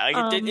 Yeah,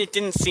 like it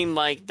didn't seem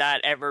like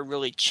that ever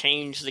really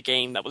changed the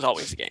game that was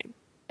always the game.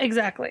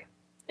 Exactly.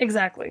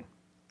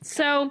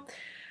 So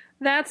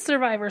that's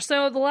Survivor.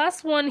 So the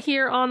last one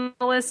here on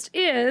the list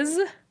is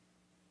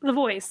The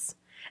Voice.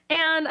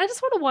 And I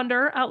just want to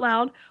wonder out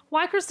loud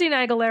why Christina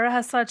Aguilera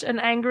has such an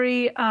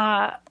angry,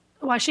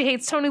 why she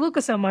hates Tony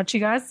Lucca so much, you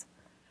guys.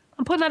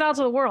 I'm putting that out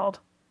to the world.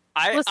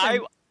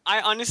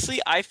 I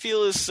honestly, I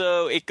feel as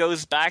though it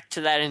goes back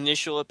to that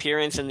initial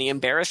appearance and the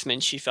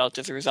embarrassment she felt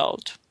as a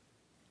result.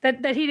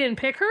 That he didn't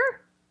pick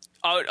her?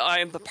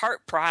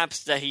 Part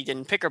perhaps that he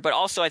didn't pick her, but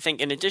also I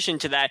think in addition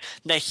to that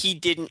he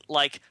didn't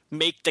like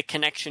make the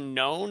connection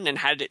known and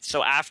had it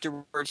so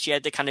afterwards she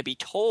had to kind of be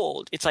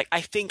told. It's like, I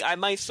think I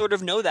might sort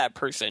of know that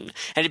person,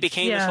 and it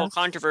became this whole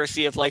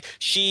controversy of like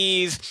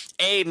she's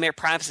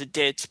perhaps a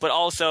ditz, but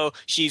also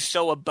she's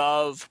so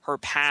above her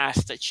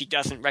past that she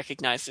doesn't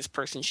recognize this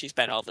person she's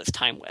spent all this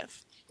time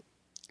with.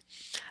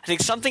 I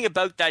think something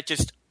about that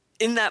just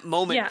in that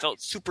moment felt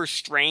super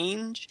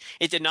strange.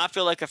 It did not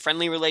feel like a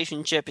friendly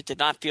relationship. It did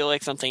not feel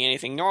like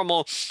anything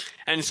normal.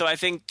 And so I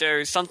think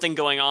there's something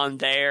going on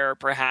there,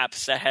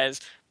 perhaps, that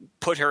has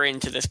put her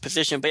into this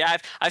position.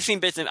 But I've seen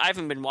bits, and I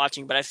haven't been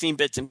watching, but I've seen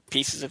bits and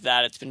pieces of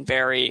that. It's been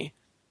very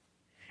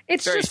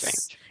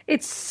strange.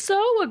 It's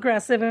so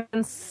aggressive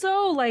and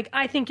so, like,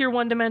 I think you're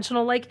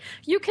one-dimensional. Like,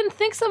 you can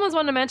think someone's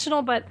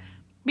one-dimensional, but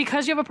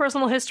because you have a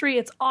personal history,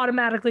 it's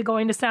automatically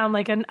going to sound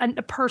like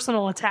a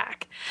personal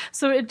attack.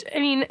 So,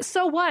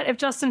 so what if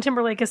Justin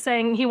Timberlake is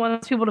saying he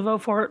wants people to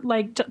vote for,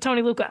 like,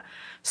 Tony Lucca?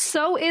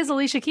 So is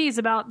Alicia Keys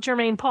about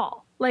Jermaine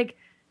Paul. Like,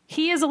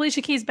 he is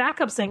Alicia Keys'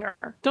 backup singer.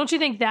 Don't you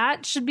think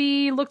that should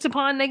be looked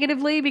upon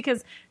negatively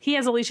because he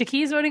has Alicia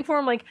Keys voting for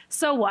him? Like,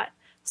 so what?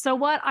 So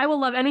what? I will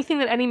love anything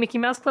that any Mickey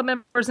Mouse Club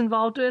member is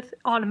involved with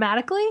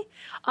automatically.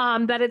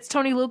 That it's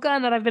Tony Lucca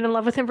and that I've been in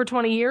love with him for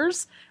 20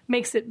 years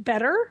makes it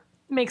better.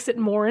 Makes it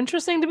more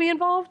interesting to be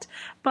involved,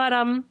 but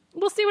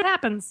we'll see what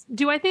happens.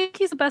 Do I think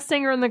he's the best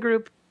singer in the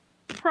group?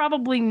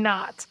 Probably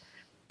not.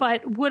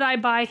 But would I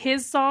buy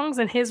his songs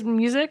and his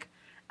music?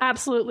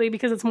 Absolutely,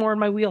 because it's more in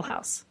my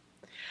wheelhouse.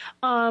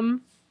 I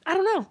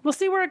don't know. We'll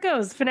see where it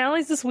goes.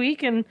 Finale's this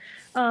week, and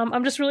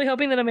I'm just really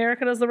hoping that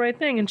America does the right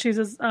thing and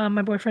chooses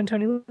my boyfriend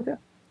Tony Lucca.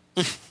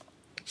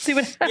 See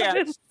what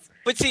happens. Yeah.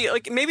 But see,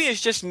 like, maybe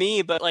it's just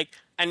me, but like,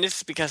 and this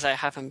is because I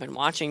haven't been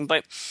watching,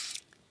 but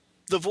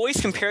The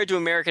Voice compared to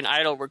American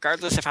Idol,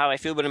 regardless of how I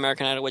feel about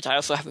American Idol, which I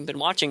also haven't been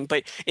watching,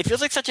 but it feels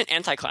like such an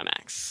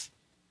anticlimax.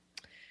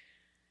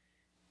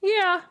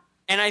 Yeah.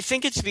 And I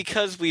think it's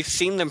because we've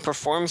seen them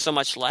perform so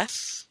much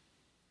less.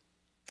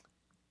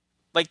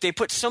 Like, they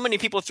put so many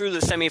people through the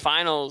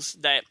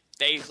semifinals that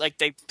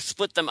they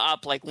split them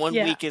up. Like, one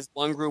week is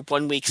one group,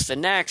 1 week's the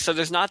next. So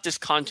there's not this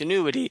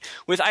continuity.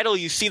 With Idol,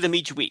 you see them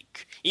each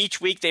week.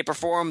 Each week they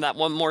perform that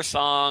one more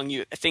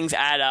song. Things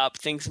add up.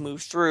 Things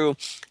move through.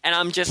 And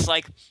I'm just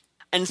like...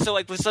 And so,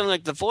 like, with something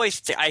like The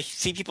Voice, I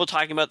see people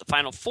talking about the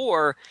Final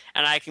Four,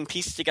 and I can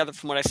piece it together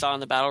from what I saw in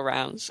the battle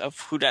rounds of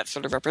who that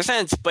sort of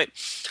represents. But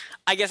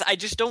I guess I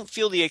just don't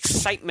feel the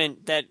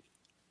excitement that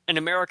an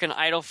American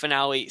Idol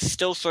finale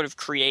still sort of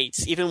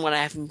creates, even when I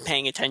haven't been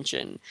paying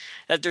attention.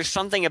 That there's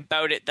something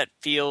about it that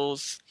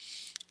feels,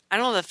 I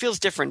don't know, that feels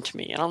different to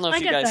me. I don't know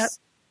if you guys...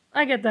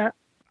 I get that.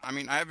 I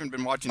mean, I haven't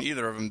been watching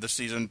either of them this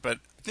season, but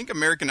I think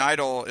American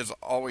Idol is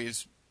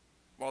always,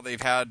 while they've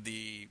had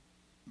the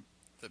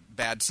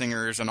bad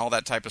singers and all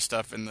that type of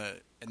stuff in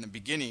the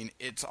beginning,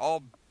 it's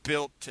all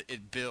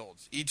it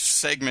builds. Each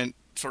segment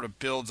sort of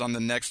builds on the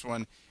next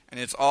one, and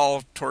it's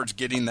all towards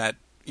getting that,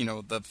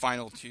 the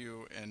final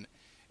two and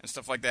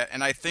stuff like that.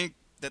 And I think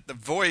that The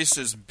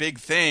Voice's big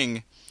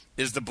thing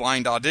is the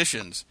blind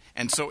auditions.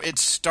 And so it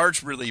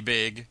starts really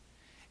big,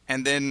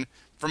 and then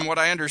from what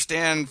I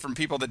understand from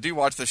people that do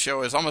watch the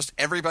show is almost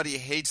everybody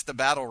hates the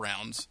battle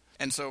rounds.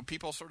 And so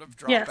people sort of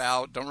drop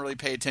out, don't really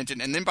pay attention.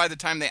 And then by the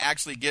time they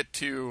actually get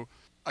to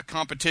a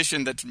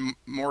competition that's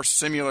more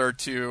similar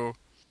to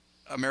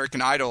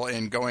American Idol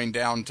and going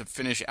down to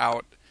finish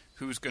out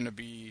who's going to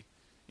be,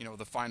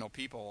 the final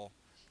people,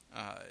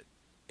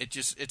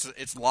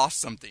 it's lost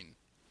something.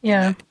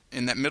 Yeah.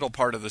 In that middle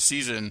part of the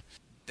season,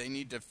 they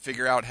need to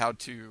figure out how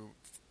to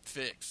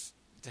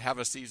have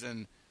a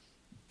season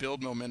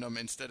build momentum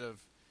instead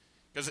of,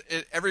 because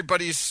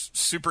everybody's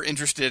super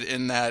interested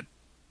in that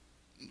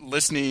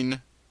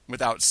listening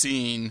without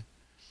seeing,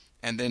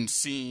 and then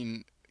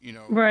seeing,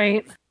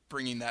 right,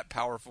 bringing that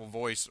powerful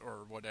voice or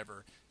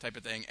whatever type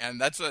of thing.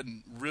 And that's a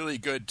really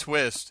good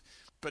twist,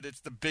 but it's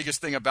the biggest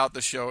thing about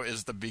the show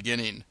is the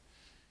beginning,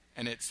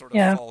 and it sort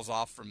of falls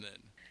off from then.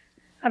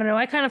 I don't know.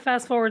 I kind of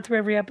fast forward through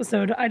every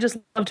episode. I just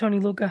love Tony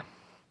Lucca.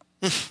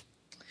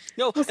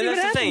 No, We'll see and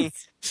that's what the thing.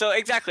 happens. So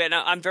exactly, and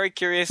I'm very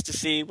curious to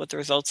see what the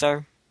results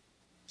are.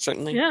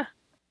 Certainly. Yeah.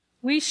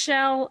 We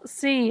shall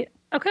see.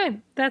 Okay,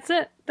 that's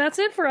it. That's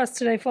it for us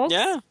today, folks.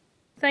 Yeah.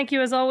 Thank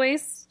you, as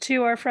always,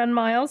 to our friend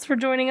Miles for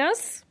joining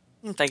us.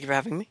 Thank you for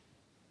having me.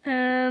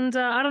 And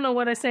I don't know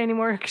what I say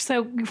anymore.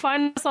 So you can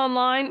find us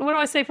online. What do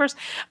I say first?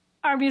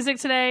 Our music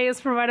today is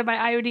provided by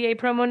IODA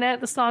PromoNet.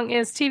 The song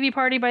is TV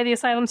Party by the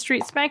Asylum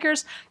Street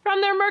Spankers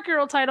from their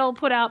Mercurial title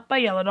put out by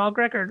Yellow Dog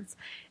Records.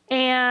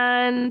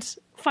 And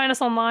find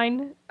us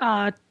online,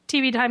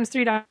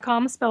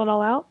 tvtimes3.com, spell it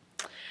all out.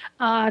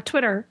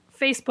 Twitter,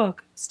 Facebook,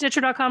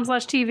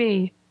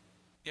 Stitcher.com/TV.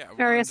 Yeah,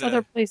 various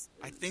other places.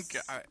 I think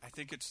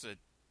it's a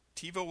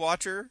TiVo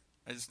Watcher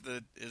is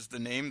the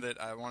name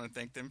that I want to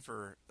thank them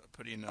for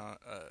putting a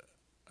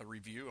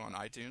review on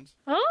iTunes.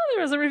 Oh,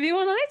 there was a review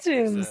on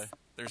iTunes.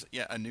 There's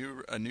a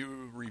new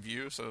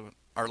review. So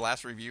our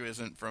last review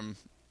isn't from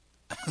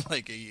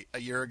like a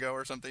year ago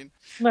or something.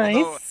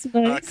 Nice.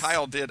 Although, nice.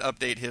 Kyle did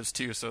update his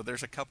too, so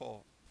there's a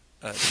couple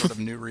sort of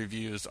new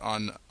reviews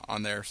on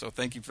there. So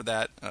thank you for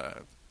that.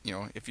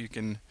 If you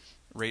can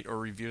rate or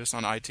review us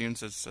on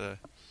iTunes, it's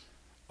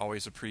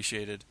always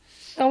appreciated.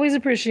 Always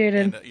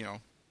appreciated. And,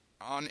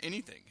 on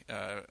anything,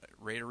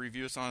 rate or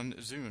review us on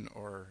Zune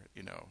or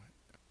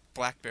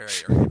BlackBerry,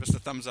 or give us a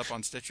thumbs up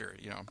on Stitcher.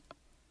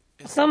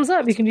 Thumbs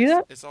up, you can do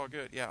that? It's all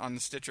good. Yeah, on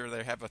the Stitcher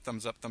they have a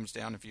thumbs up, thumbs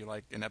down if you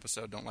like an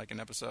episode, don't like an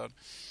episode,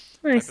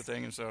 Nice. type of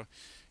thing. And so,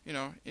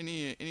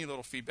 any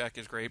little feedback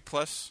is great.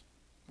 Plus,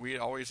 we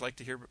always like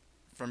to hear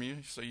from you,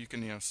 so you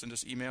can send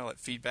us email at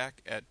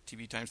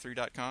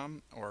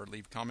feedback@tvtimes3.com or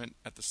leave comment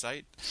at the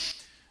site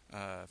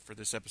for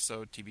this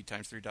episode,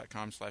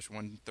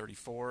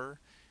 tvtimes3.com/134.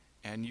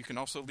 And you can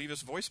also leave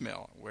us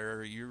voicemail,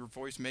 where your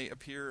voice may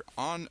appear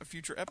on a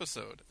future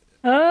episode.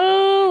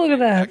 Oh, look at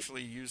that.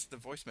 Actually use the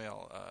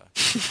voicemail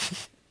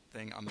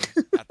thing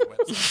at the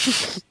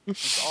website.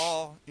 It's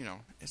all.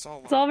 It's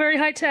all very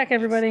high tech,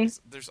 everybody.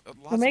 There's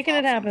We're making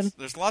it happen.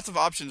 There's lots of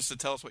options to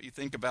tell us what you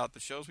think about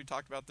the shows we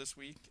talked about this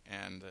week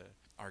and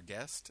our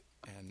guest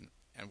and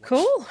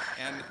Cool.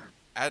 And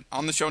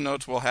on the show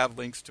notes we'll have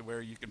links to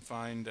where you can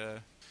find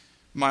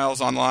Miles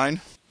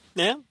online.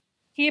 Yeah.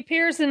 He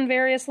appears in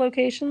various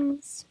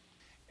locations.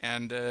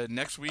 And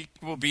next week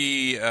will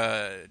be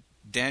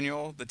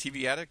Daniel, the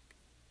TV Addict,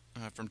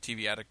 from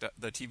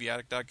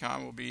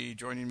TVaddict.com will be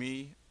joining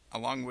me,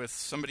 along with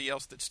somebody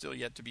else that's still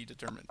yet to be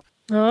determined.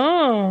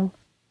 Oh,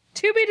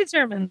 to be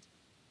determined.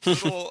 A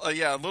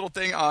little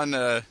thing on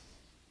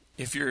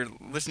if you're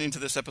listening to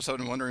this episode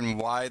and wondering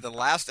why the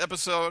last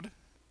episode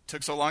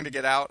took so long to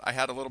get out, I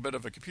had a little bit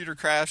of a computer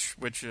crash,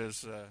 which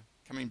is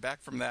coming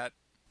back from that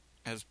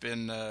has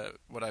been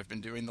what I've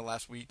been doing the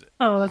last week.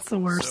 Oh, that's the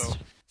worst.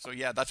 So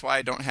yeah, that's why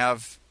I don't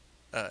have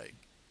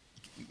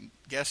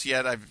guests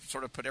yet. I've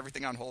sort of put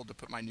everything on hold to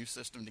put my new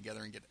system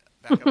together and get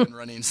back up and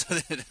running so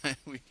that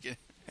we can.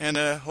 And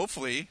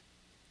hopefully,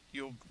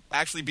 you'll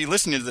actually be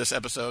listening to this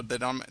episode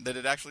that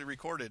it actually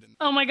recorded.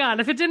 Oh my God!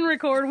 If it didn't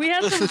record, we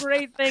had some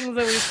great things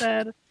that we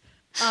said.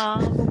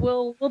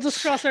 We'll just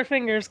cross our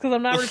fingers because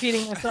I'm not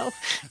repeating myself.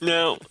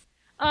 No.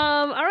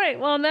 All right.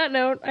 Well, on that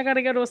note, I got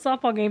to go to a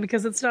softball game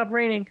because it stopped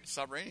raining.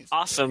 Stop raining.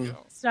 Awesome.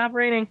 Stop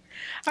raining.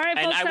 All right,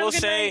 And folks, I have a will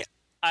good say,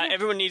 night.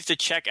 everyone needs to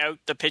check out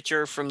the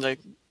picture from the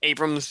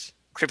Abrams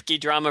Kripke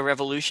drama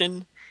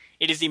Revolution.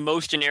 It is the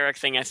most generic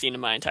thing I've seen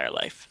in my entire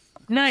life.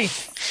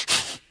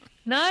 Nice.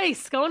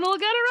 Nice. Going to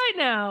look at it right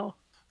now.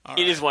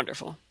 It is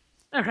wonderful.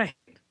 All right.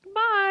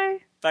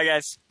 Bye. Bye,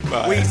 guys.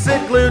 Bye. We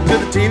sit glued to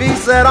the TV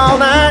set all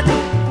night.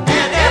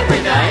 And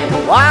every day,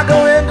 Why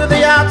go into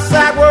the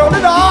outside world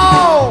at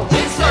all?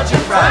 it's such a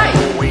fright.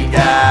 We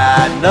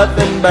got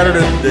nothing better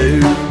to do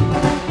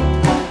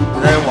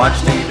than watch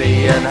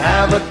TV and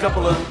have a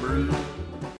couple of brews.